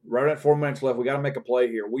 4. Right at 4 minutes left. We got to make a play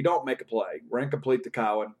here. We don't make a play. We're incomplete to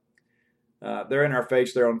Cowan. They're in our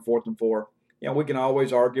face there on 4th and 4. You know, we can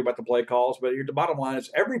always argue about the play calls, but the bottom line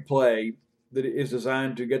is every play that is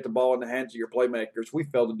designed to get the ball in the hands of your playmakers, we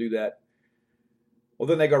failed to do that. Well,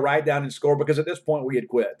 then they go right down and score because at this point we had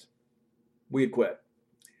quit.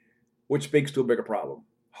 Which speaks to a bigger problem.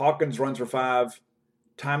 Hawkins runs for 5,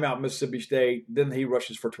 timeout Mississippi State. Then he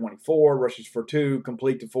rushes for 24, rushes for 2,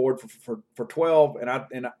 complete to Ford for 12. And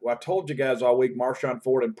I told you guys all week, Marshawn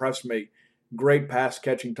Ford impressed me. Great pass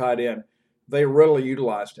catching tight end. They really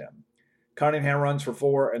utilized him. Cunningham runs for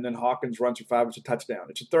 4, and then Hawkins runs for 5. It's a touchdown.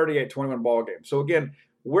 It's a 38-21 ball game. So, again,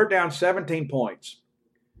 we're down 17 points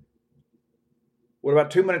with about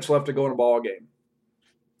 2 minutes left to go in a ball game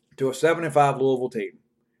to a 7-5 Louisville team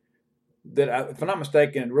that, if I'm not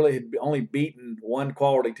mistaken, really had only beaten one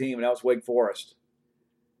quality team, and that was Wake Forest.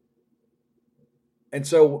 And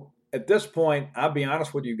so, at this point, I'll be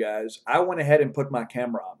honest with you guys, I went ahead and put my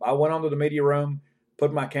camera up. I went onto the media room,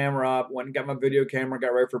 put my camera up, went and got my video camera,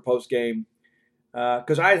 got ready for post-game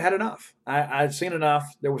because I had enough. I'd seen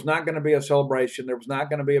enough. There was not going to be a celebration. There was not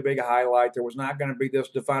going to be a big highlight. There was not going to be this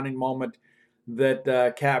defining moment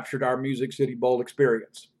that captured our Music City Bowl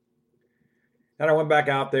experience. And I went back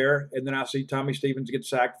out there, and then I see Tommy Stevens get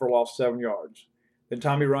sacked for a loss of 7 yards. Then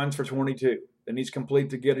Tommy runs for 22. Then he's complete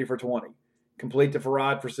to Giddey for 20. Complete to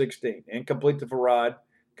Farad for 16. Incomplete to Farad.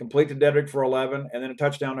 Complete to Dedrick for 11. And then a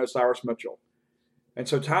touchdown to Cyrus Mitchell. And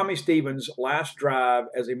so Tommy Stevens' last drive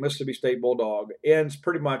as a Mississippi State Bulldog ends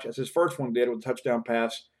pretty much as his first one did with a touchdown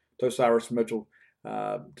pass to Cyrus Mitchell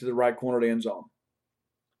to the right corner of the end zone.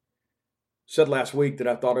 Said last week that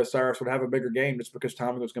I thought Osiris would have a bigger game just because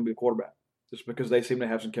Tommy was going to be the quarterback, just because they seem to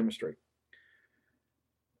have some chemistry.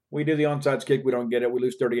 We do the onside kick, we don't get it, we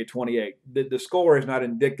lose 38-28. The score is not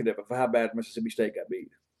indicative of how bad Mississippi State got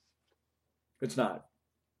beat. It's not.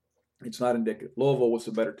 It's not indicative. Louisville was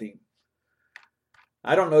the better team.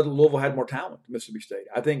 I don't know that Louisville had more talent than Mississippi State.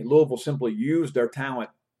 I think Louisville simply used their talent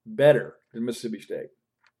better than Mississippi State.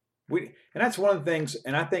 And that's one of the things,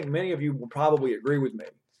 and I think many of you will probably agree with me,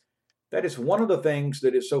 that is one of the things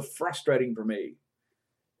that is so frustrating for me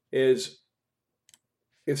is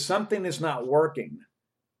if something is not working,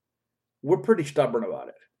 we're pretty stubborn about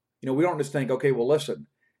it. You know, we don't just think, okay, well, listen,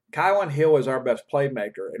 Kylan Hill is our best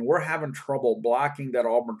playmaker, and we're having trouble blocking that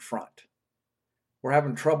Auburn front. We're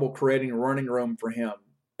having trouble creating running room for him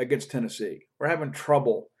against Tennessee. We're having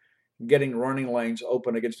trouble getting running lanes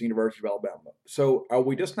open against the University of Alabama. So are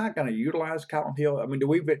we just not going to utilize Kylan Hill? I mean,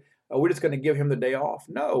 are we just going to give him the day off?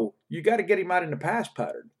 No. You got to get him out in the pass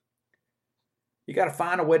pattern. You got to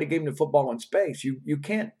find a way to give him the football in space. You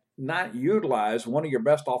can't not utilize one of your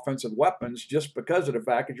best offensive weapons just because of the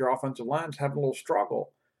fact that your offensive line's having a little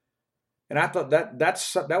struggle. And I thought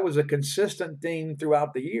that was a consistent theme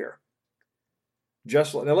throughout the year.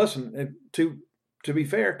 Now listen, to be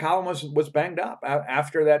fair, Colin was banged up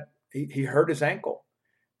after that. He hurt his ankle,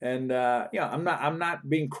 and I'm not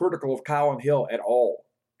being critical of Colin Hill at all.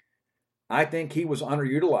 I think he was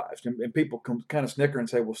underutilized, and people can kind of snicker and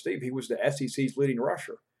say, "Well, Steve, he was the SEC's leading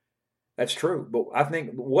rusher." That's true, but I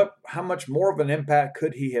think how much more of an impact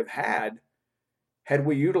could he have had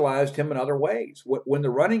we utilized him in other ways? When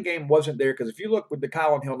the running game wasn't there, because if you look with the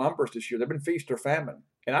Colin Hill numbers this year, they've been feast or famine.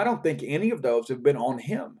 And I don't think any of those have been on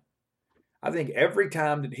him. I think every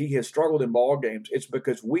time that he has struggled in ball games, it's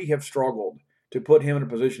because we have struggled to put him in a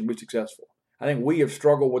position to be successful. I think we have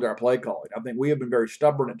struggled with our play calling. I think we have been very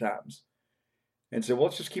stubborn at times and said, well,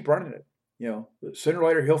 let's just keep running it. You know, sooner or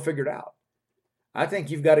later he'll figure it out. I think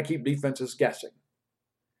you've got to keep defenses guessing.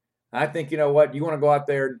 I think, you know what, you want to go out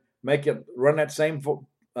there and make it run that same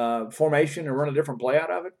formation and run a different play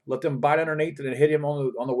out of it. Let them bite underneath it and hit him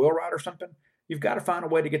on the wheel route or something. You've got to find a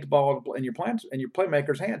way to get the ball in your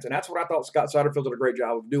playmakers' hands, and that's what I thought Scott Satterfield did a great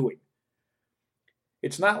job of doing.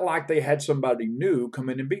 It's not like they had somebody new come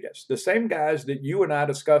in and beat us. The same guys that you and I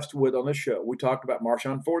discussed with on this show. We talked about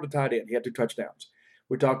Marshawn Ford, the tight end. He had 2 touchdowns.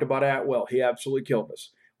 We talked about Atwell. He absolutely killed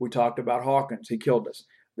us. We talked about Hawkins. He killed us.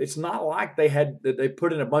 It's not like they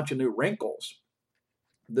put in a bunch of new wrinkles.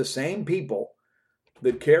 The same people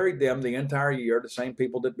that carried them the entire year, the same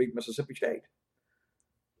people that beat Mississippi State.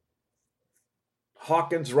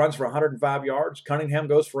 Hawkins runs for 105 yards. Cunningham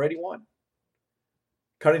goes for 81.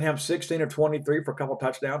 Cunningham 16 of 23 for a couple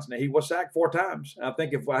touchdowns. Now, he was sacked 4 times. And I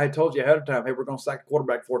think if I had told you ahead of time, hey, we're going to sack the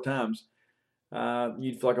quarterback 4 times,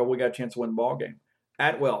 you'd feel like, oh, we got a chance to win the ball game.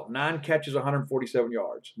 Atwell, 9 catches, 147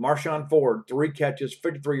 yards. Marshawn Ford, 3 catches,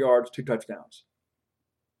 53 yards, 2 touchdowns.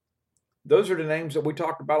 Those are the names that we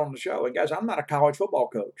talked about on the show. And, guys, I'm not a college football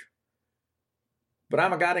coach. But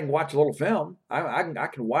I'm a guy that can watch a little film. I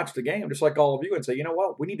can watch the game just like all of you and say, you know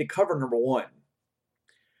what, we need to cover number 1.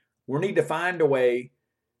 We need to find a way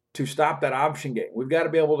to stop that option game. We've got to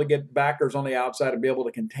be able to get backers on the outside and be able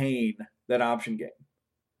to contain that option game.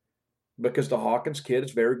 Because the Hawkins kid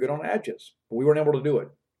is very good on edges. But we weren't able to do it.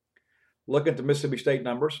 Look at the Mississippi State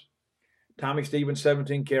numbers. Tommy Stevens,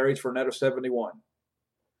 17 carries for a net of 71.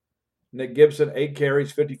 Nick Gibson, 8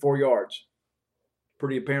 carries, 54 yards.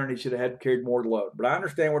 Pretty apparent he should have carried more load. But I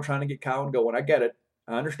understand we're trying to get Colin going. I get it.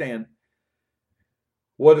 I understand.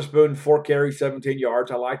 Witherspoon, 4 carries, 17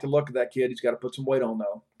 yards. I like to look at that kid. He's got to put some weight on,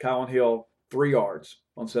 though. Colin Hill, 3 yards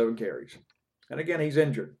on 7 carries. And again, he's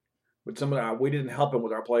injured. But we didn't help him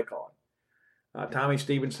with our play calling. Tommy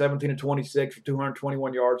Stevens, 17 of 26 for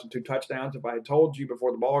 221 yards and 2 touchdowns. If I had told you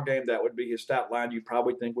before the ball game that would be his stat line, you'd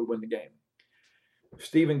probably think we win the game.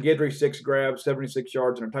 Stephen Guidry, 6 grabs, 76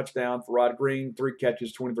 yards and a touchdown. For Rod Green, 3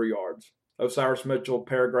 catches, 23 yards. Osiris Mitchell,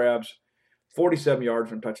 pair of grabs, 47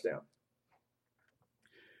 yards and a touchdown.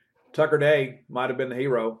 Tucker Day might have been the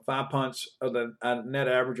hero. 5 punts of a net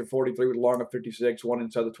average of 43 with a long of 56, 1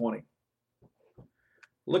 inside the 20.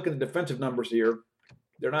 Look at the defensive numbers here.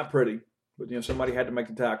 They're not pretty, but somebody had to make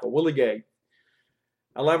the tackle. Willie Gay,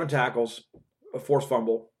 11 tackles, a forced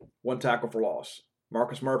fumble, 1 tackle for loss.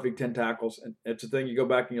 Marcus Murphy, 10 tackles. And it's the thing, you go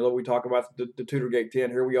back and we talk about the Tutorgate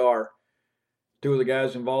 10. Here we are. 2 of the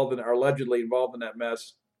guys are allegedly involved in that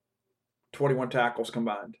mess. 21 tackles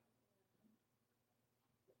combined.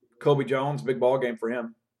 Kobe Jones, big ball game for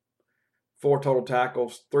him. 4 total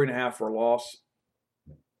tackles, 3.5 for a loss.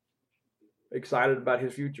 Excited about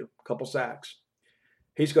his future. A couple sacks.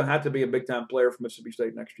 He's going to have to be a big-time player for Mississippi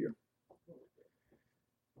State next year.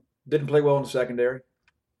 Didn't play well in the secondary.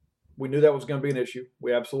 We knew that was going to be an issue.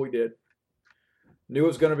 We absolutely did. Knew it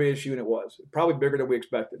was going to be an issue, and it was. Probably bigger than we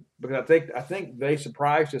expected. Because I think they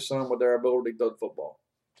surprised us some with their ability to throw the football.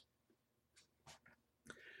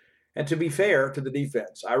 And to be fair to the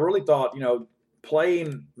defense, I really thought,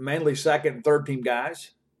 playing mainly second and third team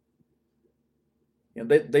guys,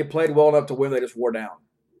 they played well enough to win. They just wore down.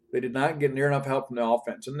 They did not get near enough help from the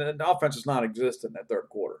offense. And the offense is non-existent in that third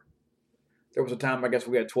quarter. There was a time, I guess,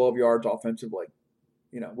 we had 12 yards offensively.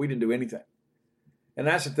 We didn't do anything. And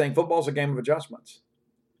that's the thing. Football's a game of adjustments.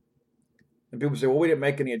 And people say, well, we didn't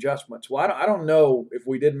make any adjustments. Well, I don't know if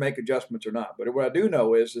we didn't make adjustments or not. But what I do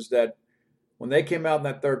know is that when they came out in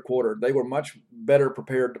that third quarter, they were much better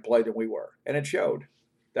prepared to play than we were. And it showed.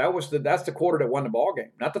 That's the quarter that won the ball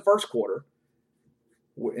game, not the first quarter.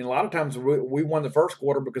 And a lot of times we won the first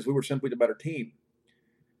quarter because we were simply the better team.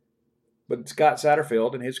 But Scott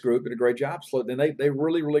Satterfield and his group did a great job. So then they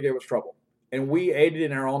really, really gave us trouble. And we aided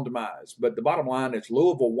in our own demise. But the bottom line is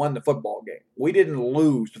Louisville won the football game. We didn't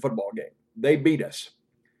lose the football game. They beat us.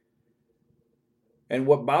 And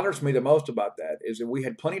what bothers me the most about that is that we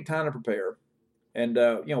had plenty of time to prepare. And,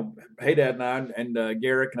 Haydad and I and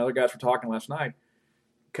Garrick and other guys were talking last night.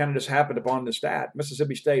 Kind of just happened upon the stat.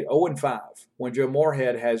 Mississippi State 0-5 when Joe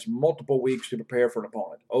Moorhead has multiple weeks to prepare for an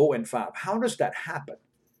opponent. 0-5. How does that happen?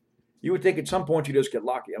 You would think at some point you just get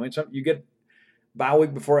lucky. I mean, you get bye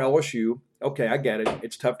week before LSU. Okay, I get it.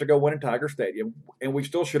 It's tough to go win at Tiger Stadium, and we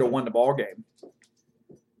still should have won the ball game.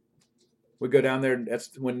 We go down there.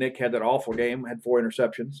 That's when Nick had that awful game, had 4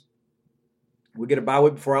 interceptions. We get a bye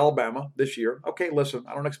week before Alabama this year. Okay, listen,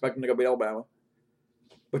 I don't expect them to go beat Alabama.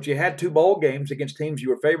 But you had 2 bowl games against teams you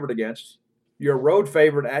were favored against. You're a road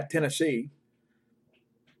favorite at Tennessee.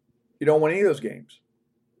 You don't win any of those games.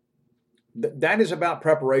 That is about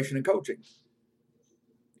preparation and coaching.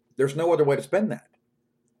 There's no other way to spend that.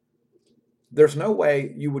 there's no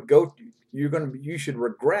way you should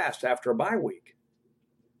regress after a bye week.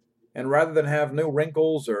 And rather than have new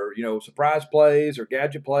wrinkles or, surprise plays or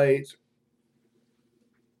gadget plays,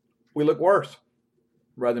 we look worse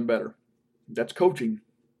rather than better. That's coaching.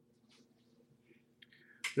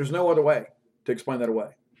 There's no other way to explain that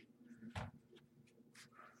away.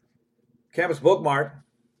 Campus Bookmart,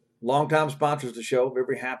 longtime sponsors of the show,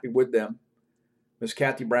 very happy with them. Miss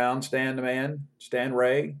Kathy Brown, Stan the Man, Stan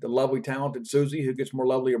Ray, the lovely, talented Susie, who gets more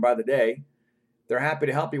lovelier by the day. They're happy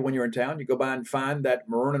to help you when you're in town. You go by and find that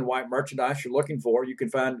maroon and white merchandise you're looking for. You can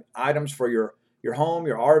find items for your home,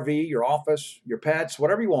 your RV, your office, your pets,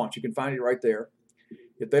 whatever you want. You can find it right there.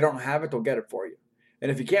 If they don't have it, they'll get it for you.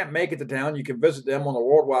 And if you can't make it to town, you can visit them on the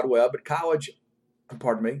World Wide Web at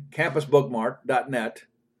campusbookmart.net.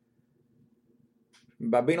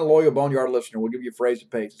 By being a loyal Boneyard listener, we'll give you a phrase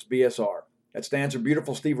that pays. It's BSR. That stands for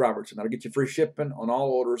Beautiful Steve Robertson. That'll get you free shipping on all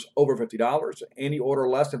orders over $50. Any order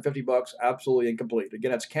less than $50, absolutely incomplete.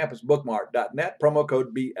 Again, that's campusbookmart.net, promo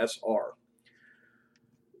code BSR.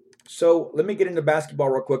 So let me get into basketball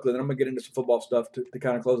real quickly, then I'm going to get into some football stuff to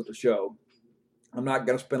kind of close out the show. I'm not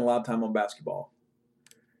going to spend a lot of time on basketball.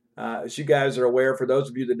 As you guys are aware, for those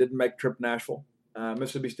of you that didn't make the trip to Nashville,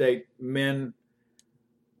 Mississippi State men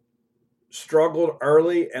struggled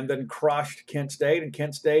early and then crushed Kent State, and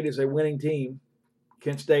Kent State is a winning team.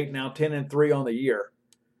 Kent State now 10-3 on the year.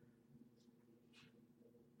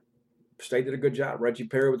 State did a good job. Reggie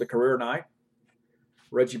Perry with a career night.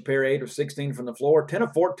 Reggie Perry 8 of 16 from the floor, 10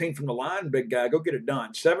 of 14 from the line. Big guy, go get it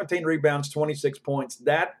done. 17 rebounds, 26 points.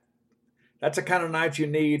 That's the kind of night you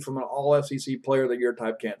need from an All-SEC Player of the Year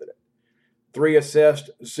type candidate. 3 assists,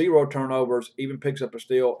 0 turnovers, even picks up a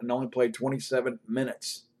steal, and only played 27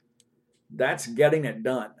 minutes. That's getting it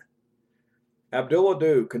done. Abdul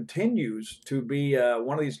Adu continues to be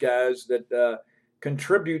one of these guys that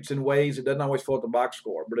contributes in ways that doesn't always fill out the box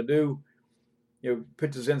score. But Adu,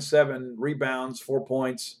 pitches in 7 rebounds, 4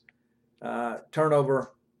 points,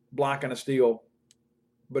 turnover, block, and a steal.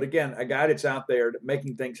 But again, a guy that's out there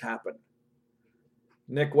making things happen.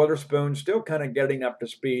 Nick Witherspoon still kind of getting up to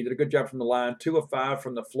speed. Did a good job from the line. 2 of 5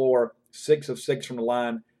 from the floor, 6 of 6 from the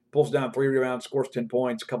line. Pulls down 3 rebounds, scores 10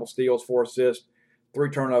 points, a couple steals, 4 assists, 3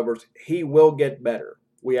 turnovers. He will get better.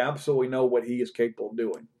 We absolutely know what he is capable of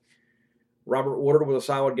doing. Robert Woodard with a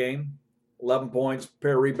solid game, 11 points,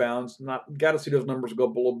 pair of rebounds. Got to see those numbers go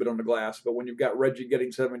up a little bit on the glass, but when you've got Reggie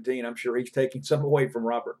getting 17, I'm sure he's taking some away from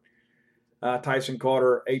Robert. Tyson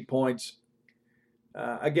Carter, 8 points.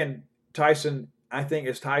 Again, Tyson, I think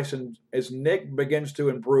as Nick begins to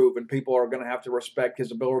improve and people are going to have to respect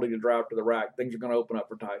his ability to drive to the rack, things are going to open up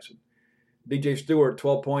for Tyson. DJ Stewart,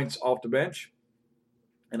 12 points off the bench.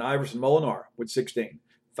 And Iverson Molinar with 16.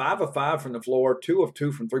 5 of 5 from the floor, 2 of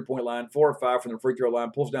 2 from three-point line, 4 of 5 from the free throw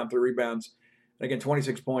line, pulls down 3 rebounds. And again,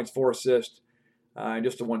 26 points, 4 assists, and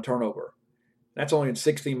just a 1 turnover. That's only in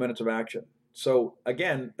 16 minutes of action. So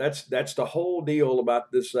again, that's the whole deal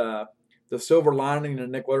about this the silver lining in the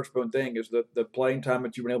Nick Witherspoon thing is the playing time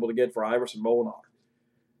that you've been able to get for Iverson Molinar.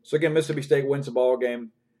 So again, Mississippi State wins the ball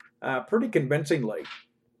game pretty convincingly.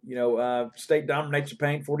 State dominates the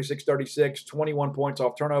paint, 46-36, 21 points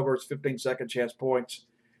off turnovers, 15 second chance points,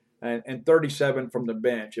 and 37 from the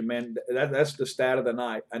bench. And man, that's the stat of the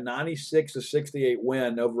night. A 96-68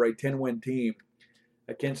 win over a 10-win team,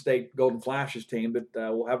 a Kent State Golden Flashes team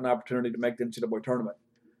that will have an opportunity to make the NCAA tournament.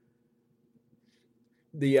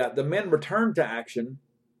 The men return to action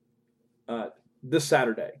this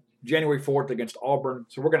Saturday, January 4th against Auburn.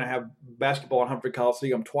 So we're going to have basketball at Humphrey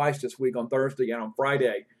Coliseum twice this week, on Thursday and on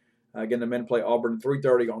Friday. Again, the men play Auburn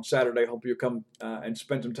 3:30 on Saturday. Hope you come and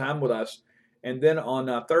spend some time with us. And then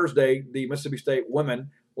on Thursday, the Mississippi State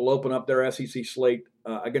women will open up their SEC slate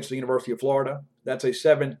against the University of Florida. That's a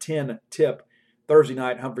 7:10 tip Thursday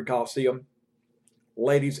night, Humphrey Coliseum.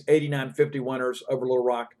 Ladies, 89-50 winners over Little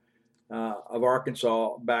Rock of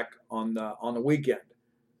Arkansas back on the weekend.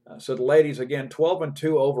 So the ladies, again,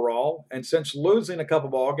 12-2 overall. And since losing a couple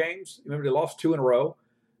ball games, remember they lost 2 in a row,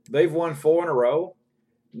 they've won 4 in a row.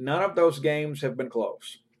 None of those games have been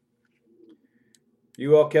close.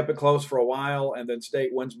 UL kept it close for a while, and then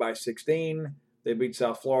State wins by 16. They beat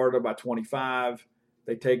South Florida by 25.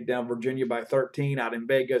 They take down Virginia by 13 out in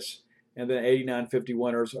Vegas, and then 89-50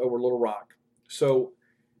 winners over Little Rock. So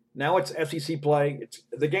now it's SEC play.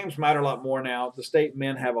 The games matter a lot more now. The State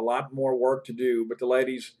men have a lot more work to do, but the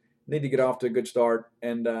ladies need to get off to a good start.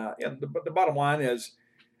 And the bottom line is,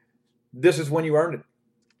 this is when you earned it.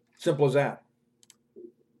 Simple as that.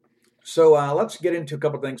 So let's get into a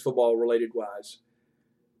couple of things football-related wise.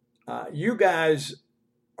 You guys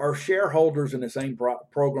are shareholders in the same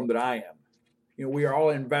program that I am. we are all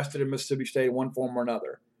invested in Mississippi State in one form or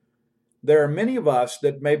another. There are many of us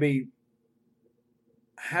that maybe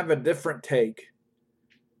have a different take,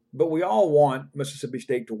 but we all want Mississippi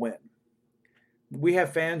State to win. We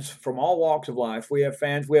have fans from all walks of life. We have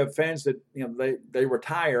fans that they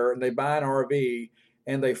retire and they buy an RV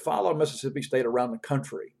and they follow Mississippi State around the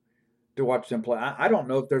country to watch them play. I don't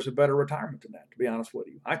know if there's a better retirement than that, to be honest with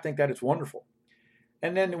you. I think that is wonderful.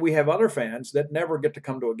 And then we have other fans that never get to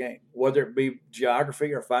come to a game, whether it be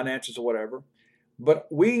geography or finances or whatever. But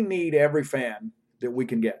we need every fan that we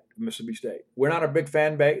can get at Mississippi State. We're not a big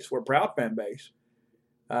fan base. We're a proud fan base.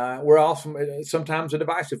 We're also sometimes a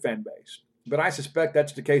divisive fan base. But I suspect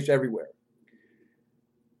that's the case everywhere.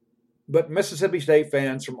 But Mississippi State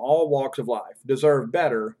fans from all walks of life deserve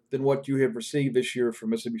better than what you have received this year from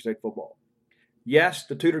Mississippi State football. Yes,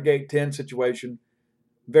 the Tutor Gate 10 situation,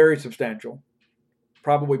 very substantial.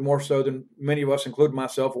 Probably more so than many of us, including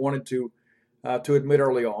myself, wanted to admit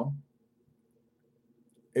early on.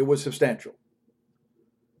 It was substantial.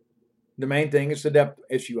 The main thing is the depth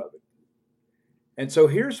issue of it. And so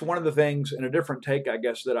here's one of the things, in a different take, I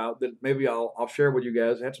guess, that maybe I'll share with you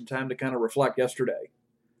guys. I had some time to kind of reflect yesterday.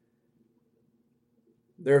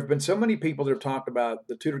 There have been so many people that have talked about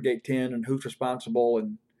the Tutor Gate 10 and who's responsible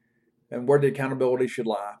and where the accountability should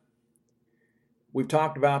lie. We've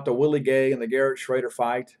talked about the Willie Gay and the Garrett Schrader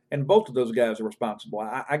fight, and both of those guys are responsible.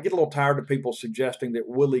 I get a little tired of people suggesting that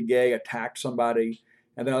Willie Gay attacked somebody,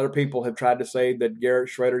 and then other people have tried to say that Garrett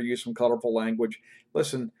Schrader used some colorful language.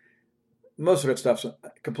 Listen, most of that stuff's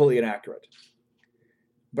completely inaccurate.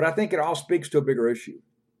 But I think it all speaks to a bigger issue.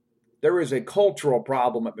 There is a cultural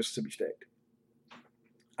problem at Mississippi State.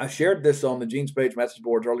 I shared this on the Gene's Page message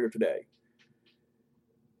boards earlier today.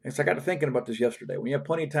 And so I got to thinking about this yesterday. When you have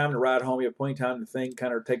plenty of time to ride home, you have plenty of time to think,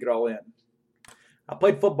 kind of take it all in. I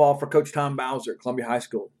played football for Coach Tom Bowser at Columbia High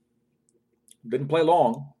School. Didn't play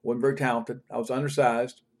long, wasn't very talented. I was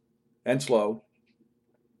undersized and slow.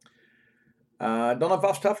 I don't know if I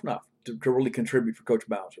was tough enough to really contribute for Coach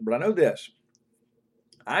Bowser, but I know this.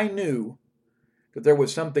 I knew that there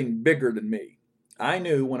was something bigger than me. I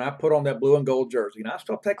knew when I put on that blue and gold jersey, and I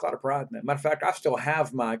still take a lot of pride in that. Matter of fact, I still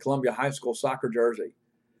have my Columbia High School soccer jersey.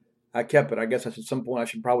 I kept it. I guess at some point I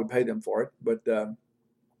should probably pay them for it. But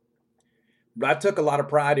I took a lot of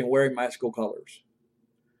pride in wearing my school colors.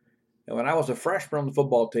 And when I was a freshman on the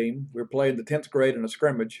football team, we were playing the 10th grade in a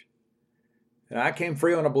scrimmage. And I came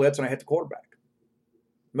free on a blitz and I hit the quarterback.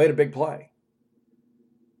 Made a big play.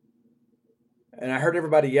 And I heard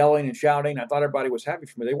everybody yelling and shouting. I thought everybody was happy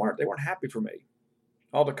for me. They weren't happy for me.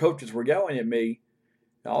 All the coaches were yelling at me.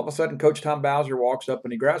 And all of a sudden, Coach Tom Bowser walks up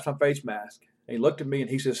and he grabs my face mask. And he looked at me and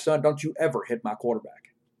he says, "Son, don't you ever hit my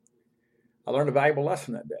quarterback." I learned a valuable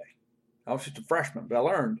lesson that day. I was just a freshman, but I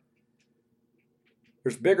learned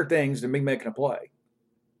there's bigger things than me making a play.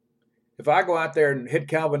 If I go out there and hit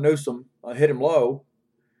Calvin Newsome, hit him low,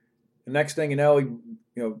 the next thing you know,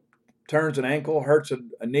 he turns an ankle, hurts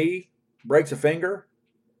a knee, breaks a finger,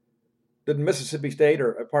 then Mississippi State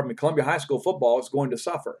Columbia High School football is going to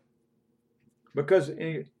suffer. Because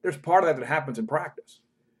there's part of that happens in practice.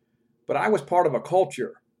 But I was part of a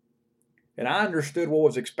culture, and I understood what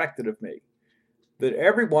was expected of me, that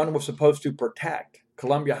everyone was supposed to protect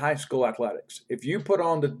Columbia High School athletics. If you put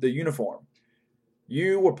on the uniform,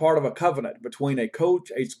 you were part of a covenant between a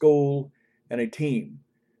coach, a school, and a team,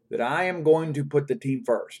 that I am going to put the team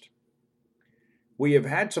first. We have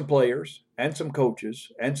had some players and some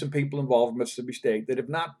coaches and some people involved in Mississippi State that have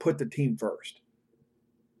not put the team first.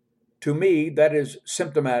 To me, that is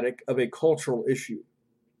symptomatic of a cultural issue.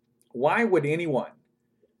 Why would anyone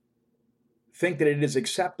think that it is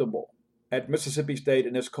acceptable at Mississippi State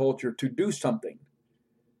in this culture to do something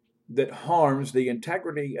that harms the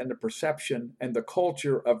integrity and the perception and the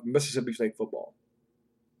culture of Mississippi State football?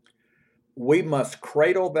 We must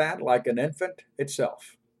cradle that like an infant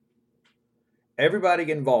itself. Everybody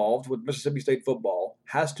involved with Mississippi State football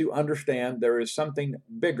has to understand there is something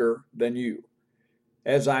bigger than you.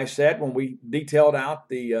 As I said when we detailed out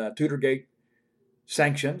the Tutor Gate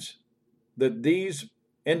sanctions, that these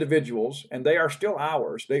individuals, and they are still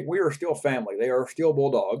ours, we are still family, they are still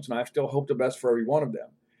Bulldogs, and I still hope the best for every one of them.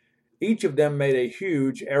 Each of them made a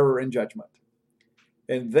huge error in judgment,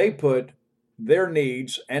 and they put their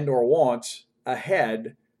needs and or wants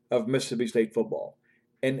ahead of Mississippi State football.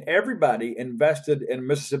 And everybody invested in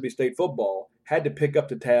Mississippi State football had to pick up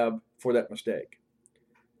the tab for that mistake.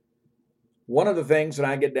 One of the things that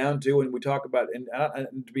I get down to when we talk about, and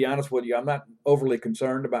to be honest with you, I'm not overly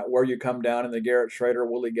concerned about where you come down in the Garrett Schrader,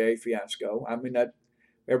 Willie Gay fiasco. I mean, that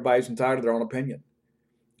everybody's entitled to their own opinion.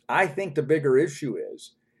 I think the bigger issue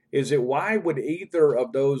is is that why would either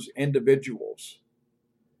of those individuals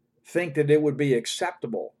think that it would be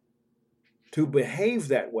acceptable to behave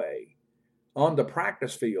that way on the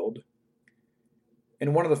practice field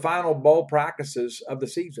in one of the final bowl practices of the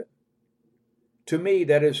season? To me,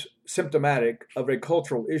 that is symptomatic of a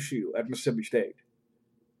cultural issue at Mississippi State.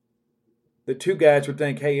 The two guys would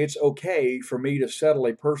think, hey, it's okay for me to settle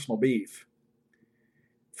a personal beef.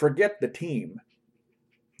 Forget the team.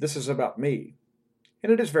 This is about me.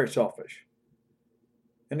 And it is very selfish.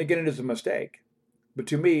 And again, it is a mistake. But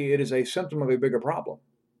to me, it is a symptom of a bigger problem.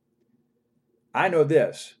 I know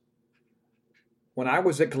this. When I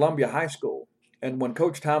was at Columbia High School, and when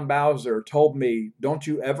Coach Tom Bowser told me, don't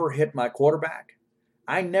you ever hit my quarterback,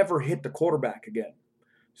 I never hit the quarterback again.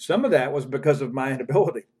 Some of that was because of my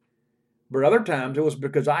inability. But other times it was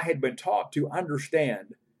because I had been taught to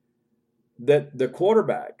understand that the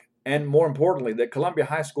quarterback, and more importantly, that Columbia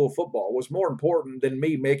High School football was more important than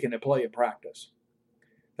me making a play in practice.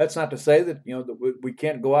 That's not to say that, that we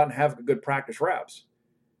can't go out and have good practice reps,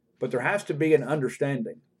 but there has to be an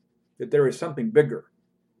understanding that there is something bigger.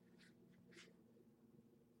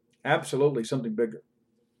 Absolutely something bigger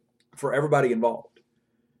for everybody involved.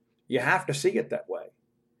 You have to see it that way.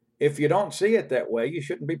 If you don't see it that way, you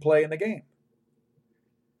shouldn't be playing the game.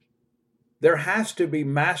 There has to be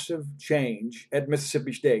massive change at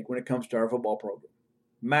Mississippi State when it comes to our football program.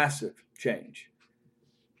 Massive change.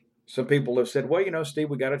 Some people have said, well, Steve,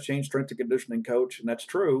 we got to change strength and conditioning coach, and that's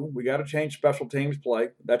true. We got to change special teams play.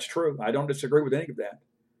 That's true. I don't disagree with any of that.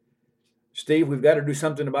 Steve, we've got to do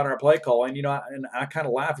something about our play calling. And I kind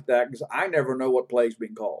of laugh at that because I never know what play is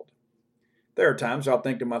being called. There are times I'll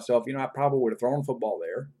think to myself, I probably would have thrown football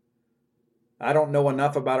there. I don't know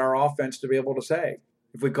enough about our offense to be able to say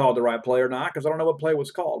if we called the right play or not because I don't know what play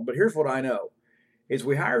was called. But here's what I know is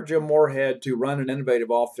we hired Jim Moorhead to run an innovative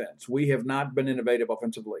offense. We have not been innovative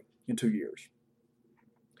offensively in 2 years.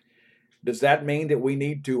 Does that mean that we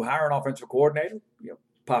need to hire an offensive coordinator?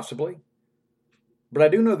 Possibly. But I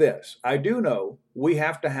do know this. I do know we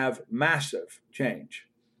have to have massive change.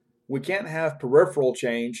 We can't have peripheral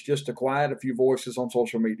change just to quiet a few voices on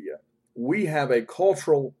social media. We have a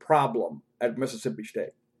cultural problem at Mississippi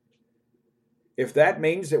State. If that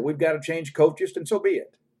means that we've got to change coaches, then so be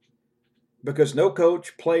it. Because no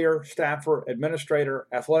coach, player, staffer, administrator,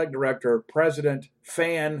 athletic director, president,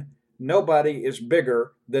 fan, nobody is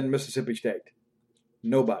bigger than Mississippi State.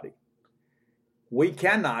 Nobody. We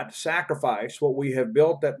cannot sacrifice what we have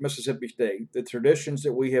built at Mississippi State, the traditions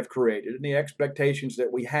that we have created, and the expectations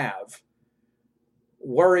that we have,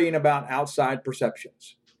 worrying about outside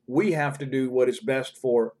perceptions. We have to do what is best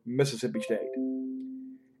for Mississippi State.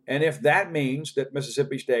 And if that means that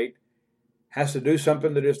Mississippi State has to do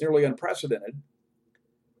something that is nearly unprecedented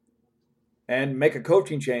and make a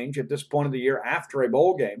coaching change at this point of the year after a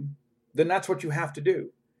bowl game, then that's what you have to do.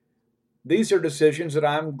 These are decisions that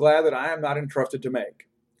I'm glad that I am not entrusted to make.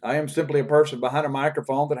 I am simply a person behind a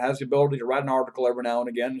microphone that has the ability to write an article every now and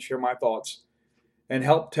again and share my thoughts and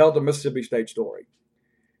help tell the Mississippi State story.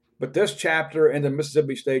 But this chapter in the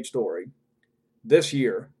Mississippi State story this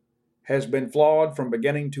year has been flawed from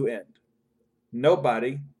beginning to end.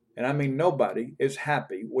 Nobody, and I mean nobody, is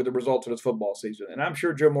happy with the results of this football season. And I'm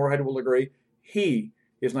sure Jim Moorhead will agree he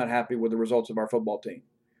is not happy with the results of our football team.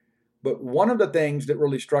 But one of the things that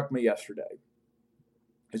really struck me yesterday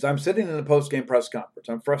is I'm sitting in the post-game press conference.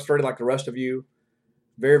 I'm frustrated like the rest of you,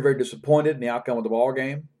 very, very disappointed in the outcome of the ball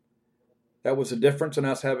game. That was the difference in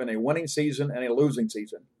us having a winning season and a losing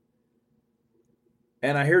season.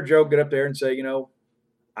 And I hear Joe get up there and say,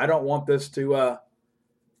 I don't want this to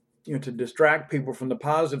distract people from the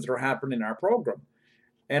positives that are happening in our program.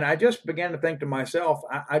 And I just began to think to myself,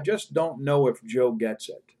 I just don't know if Joe gets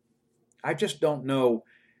it. I just don't know.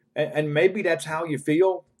 And maybe that's how you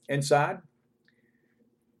feel inside.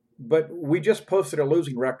 But we just posted a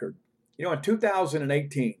losing record. In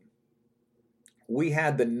 2018, we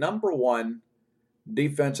had the number one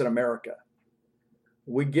defense in America.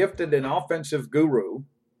 We gifted an offensive guru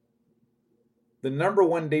the number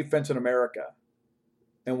one defense in America,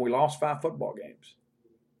 and we lost 5 football games.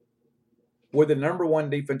 We're the number one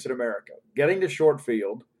defense in America, getting to short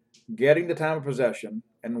field, getting the time of possession,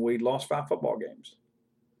 and we lost 5 football games.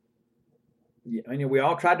 We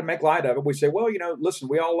all tried to make light of it. We say, well, listen,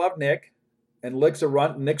 we all love Nick, and Nick's a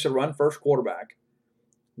run first quarterback,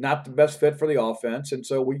 not the best fit for the offense, and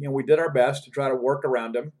so we did our best to try to work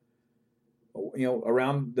around him,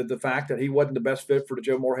 around the fact that he wasn't the best fit for the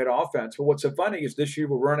Joe Moorhead offense. But what's so funny is this year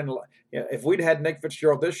we're running. If we'd had Nick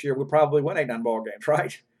Fitzgerald this year, we'd probably win 8-9 ball games,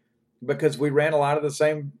 right? Because we ran a lot of the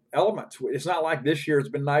same elements. It's not like this year has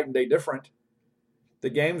been night and day different. The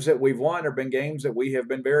games that we've won have been games that we have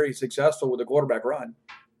been very successful with the quarterback run.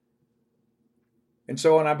 And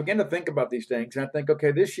so when I begin to think about these things, and I think,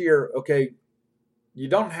 okay, this year, okay, you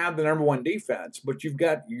don't have the number one defense, but you've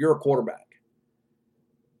got your quarterback.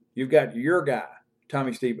 You've got your guy,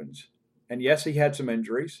 Tommy Stevens. And yes, he had some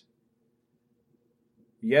injuries.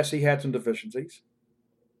 Yes, he had some deficiencies.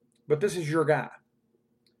 But this is your guy.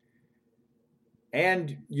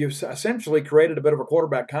 And you've essentially created a bit of a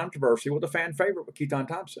quarterback controversy with a fan favorite with Keaton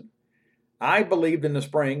Thompson. I believed in the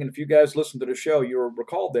spring, and if you guys listened to the show, you'll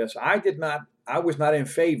recall this. I was not in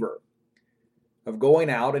favor of going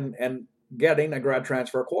out and getting a grad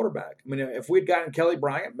transfer quarterback. I mean, if we'd gotten Kelly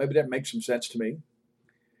Bryant, maybe that makes some sense to me.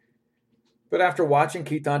 But after watching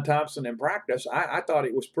Keaton Thompson in practice, I thought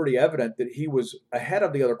it was pretty evident that he was ahead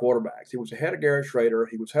of the other quarterbacks. He was ahead of Garrett Schrader.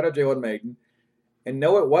 He was ahead of Jalen Mayden. And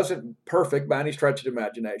no, it wasn't perfect by any stretch of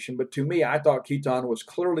imagination. But to me, I thought Keaton was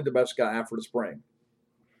clearly the best guy after the spring.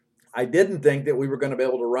 I didn't think that we were going to be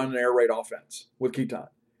able to run an air raid offense with Keaton.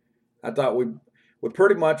 I thought we would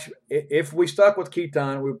pretty much, if we stuck with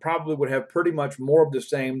Keaton, we probably would have pretty much more of the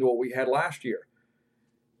same to what we had last year,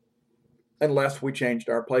 unless we changed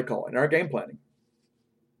our play calling, our game planning.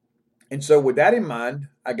 And so with that in mind,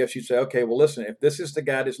 I guess you'd say, okay, well, listen, if this is the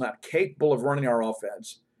guy that's not capable of running our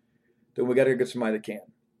offense, then we got to get somebody that can.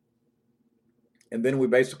 And then we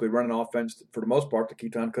basically run an offense, for the most part, that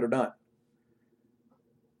Keaton could have done.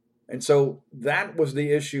 And so that was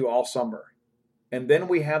the issue all summer. And then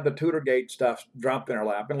we had the Tutorgate stuff dropped in our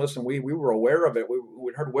lap. And listen, we were aware of it.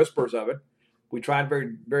 We heard whispers of it. We tried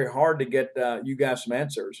very, very hard to get you guys some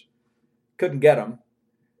answers. Couldn't get them.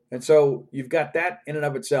 And so you've got that in and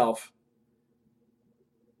of itself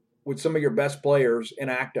with some of your best players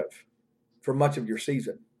inactive for much of your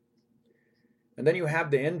season. And then you have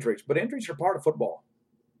the injuries. But injuries are part of football.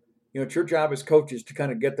 You know, it's your job as coaches to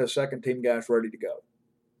kind of get the second team guys ready to go.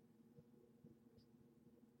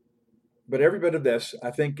 But every bit of this, I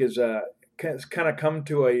think, has kind of come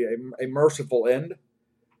to a merciful end.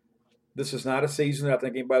 This is not a season that I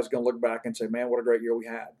think anybody's going to look back and say, man, what a great year we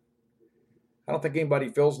had. I don't think anybody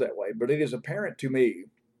feels that way, but it is apparent to me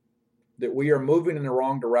that we are moving in the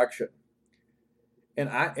wrong direction. And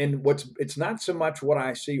it's not so much what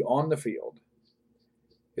I see on the field,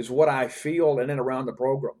 is what I feel in and around the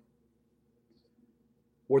program,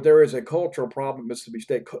 where there is a cultural problem at Mississippi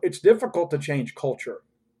State. It's difficult to change culture.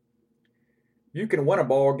 You can win a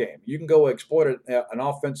ball game. You can go exploit an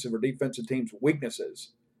offensive or defensive team's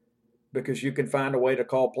weaknesses because you can find a way to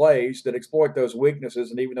call plays that exploit those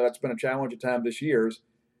weaknesses. And even though that's been a challenge at times this year,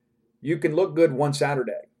 you can look good one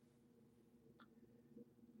Saturday.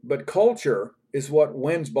 But culture is what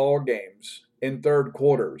wins ball games in third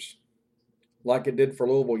quarters, like it did for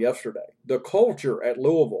Louisville yesterday. The culture at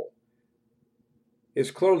Louisville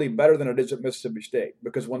is clearly better than it is at Mississippi State,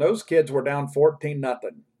 because when those kids were down 14-0,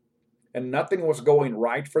 and nothing was going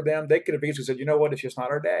right for them, they could have easily said, you know what, it's just not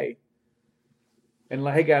our day. And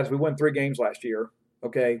hey, guys, we won 3 games last year.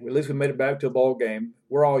 Okay, at least we made it back to a bowl game.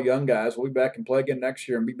 We're all young guys. We'll be back and play again next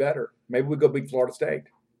year and be better. Maybe we go beat Florida State.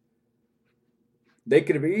 They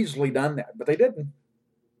could have easily done that, but they didn't.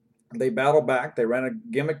 They battled back. They ran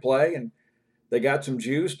a gimmick play, and they got some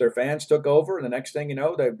juice. Their fans took over, and the next thing you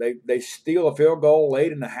know, they steal a field goal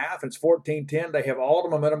late in the half. It's 14-10. They have all the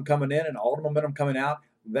momentum coming in and all the momentum coming out.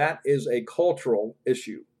 That is a cultural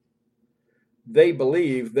issue. They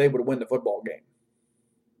believed they would win the football game.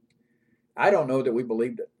 I don't know that we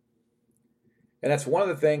believed it. And that's one of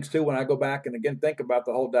the things, too, when I go back and again think about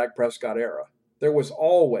the whole Dak Prescott era. There was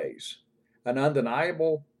always an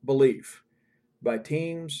undeniable belief by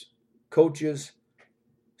teams, coaches,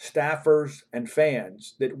 staffers, and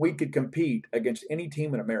fans that we could compete against any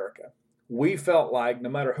team in America. We felt like no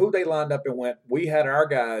matter who they lined up and went, we had our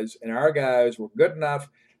guys, and our guys were good enough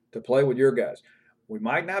to play with your guys. We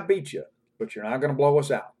might not beat you, but you're not going to blow us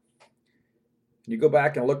out. You go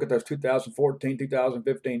back and look at those 2014,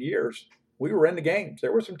 2015 years, we were in the games.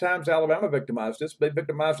 There were some times Alabama victimized us. They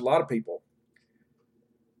victimized a lot of people.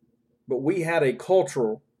 But we had a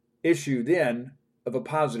cultural issue then of a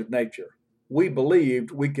positive nature. We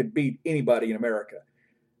believed we could beat anybody in America.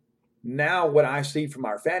 Now what I see from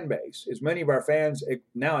our fan base is many of our fans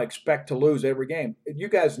now expect to lose every game. You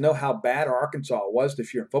guys know how bad Arkansas was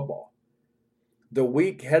this year in football. The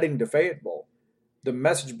week heading to Fayetteville, the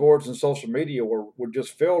message boards and social media were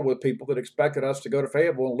just filled with people that expected us to go to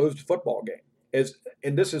Fayetteville and lose the football game.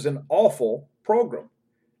 And this is an awful program.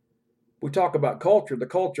 We talk about culture. The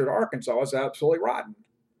culture at Arkansas is absolutely rotten.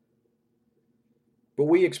 But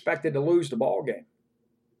we expected to lose the ball game.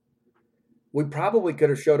 We probably could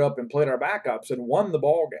have showed up and played our backups and won the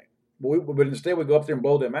ball game. But instead we go up there and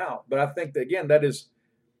blow them out. But I think that, again, that is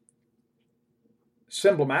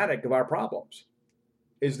symptomatic of our problems,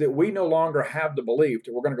 is that we no longer have the belief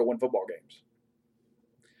that we're going to go win football games.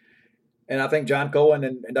 And I think John Cohen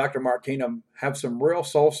and Dr. Mark Keenum have some real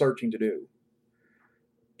soul searching to do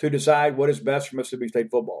to decide what is best for Mississippi State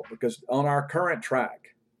football. Because on our current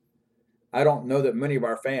track, I don't know that many of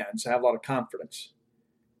our fans have a lot of confidence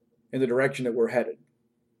in the direction that we're headed.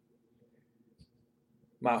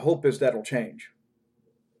 My hope is that'll change.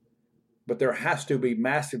 But there has to be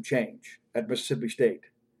massive change at Mississippi State,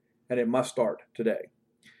 and it must start today.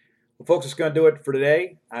 Well, folks, it's going to do it for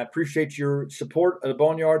today. I appreciate your support of the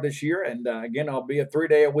Boneyard this year. And again, I'll be a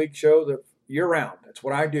 3-day-a-week show year-round. That's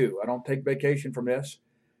what I do. I don't take vacation from this.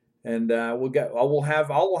 And I will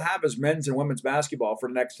have as men's and women's basketball for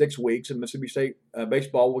the next 6 weeks, and Mississippi State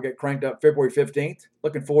baseball will get cranked up February 15th.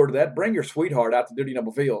 Looking forward to that. Bring your sweetheart out to Duty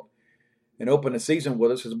Noble Field and open the season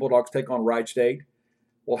with us as the Bulldogs take on Wright State.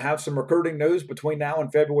 We'll have some recruiting news between now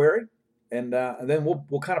and February, and then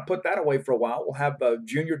we'll kind of put that away for a while. We'll have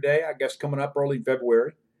Junior Day, I guess, coming up early in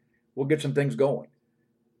February. We'll get some things going.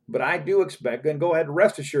 But I do expect, and go ahead and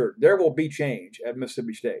rest assured, there will be change at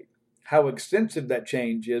Mississippi State. How extensive that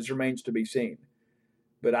change is remains to be seen.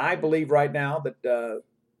 But I believe right now that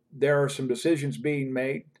there are some decisions being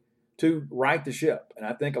made to right the ship. And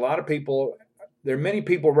I think a lot of people, there are many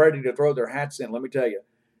people ready to throw their hats in. Let me tell you,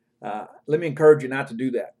 let me encourage you not to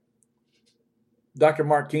do that. Dr.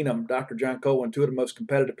 Mark Keenum, Dr. John Cohen, two of the most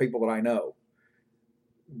competitive people that I know,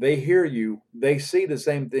 they hear you. They see the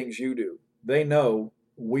same things you do. They know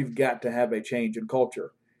we've got to have a change in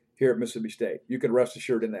culture here at Mississippi State. You can rest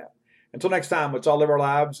assured in that. Until next time, let's all live our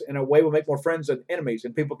lives in a way we'll make more friends than enemies,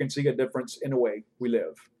 and people can see a difference in the way we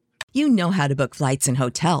live. You know how to book flights and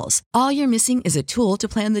hotels. All you're missing is a tool to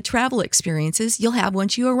plan the travel experiences you'll have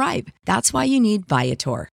once you arrive. That's why you need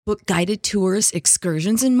Viator. Book guided tours,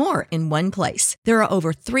 excursions, and more in one place. There are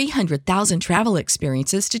over 300,000 travel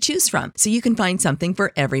experiences to choose from, so you can find something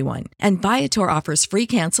for everyone. And Viator offers free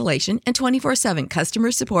cancellation and 24/7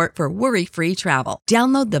 customer support for worry-free travel.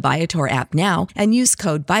 Download the Viator app now and use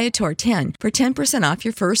code Viator10 for 10% off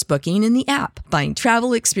your first booking in the app. Find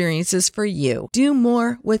travel experiences for you. Do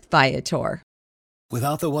more with Viator.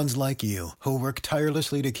 Without the ones like you, who work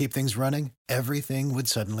tirelessly to keep things running, everything would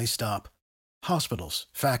suddenly stop. Hospitals,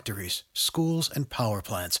 factories, schools, and power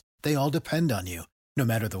plants, they all depend on you. No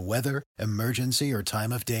matter the weather, emergency, or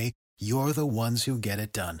time of day, you're the ones who get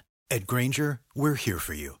it done. At Grainger, we're here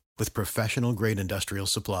for you with professional-grade industrial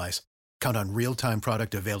supplies. Count on real-time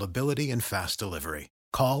product availability and fast delivery.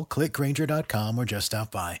 Call, click Grainger.com, or just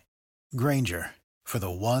stop by. Grainger, for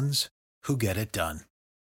the ones who get it done.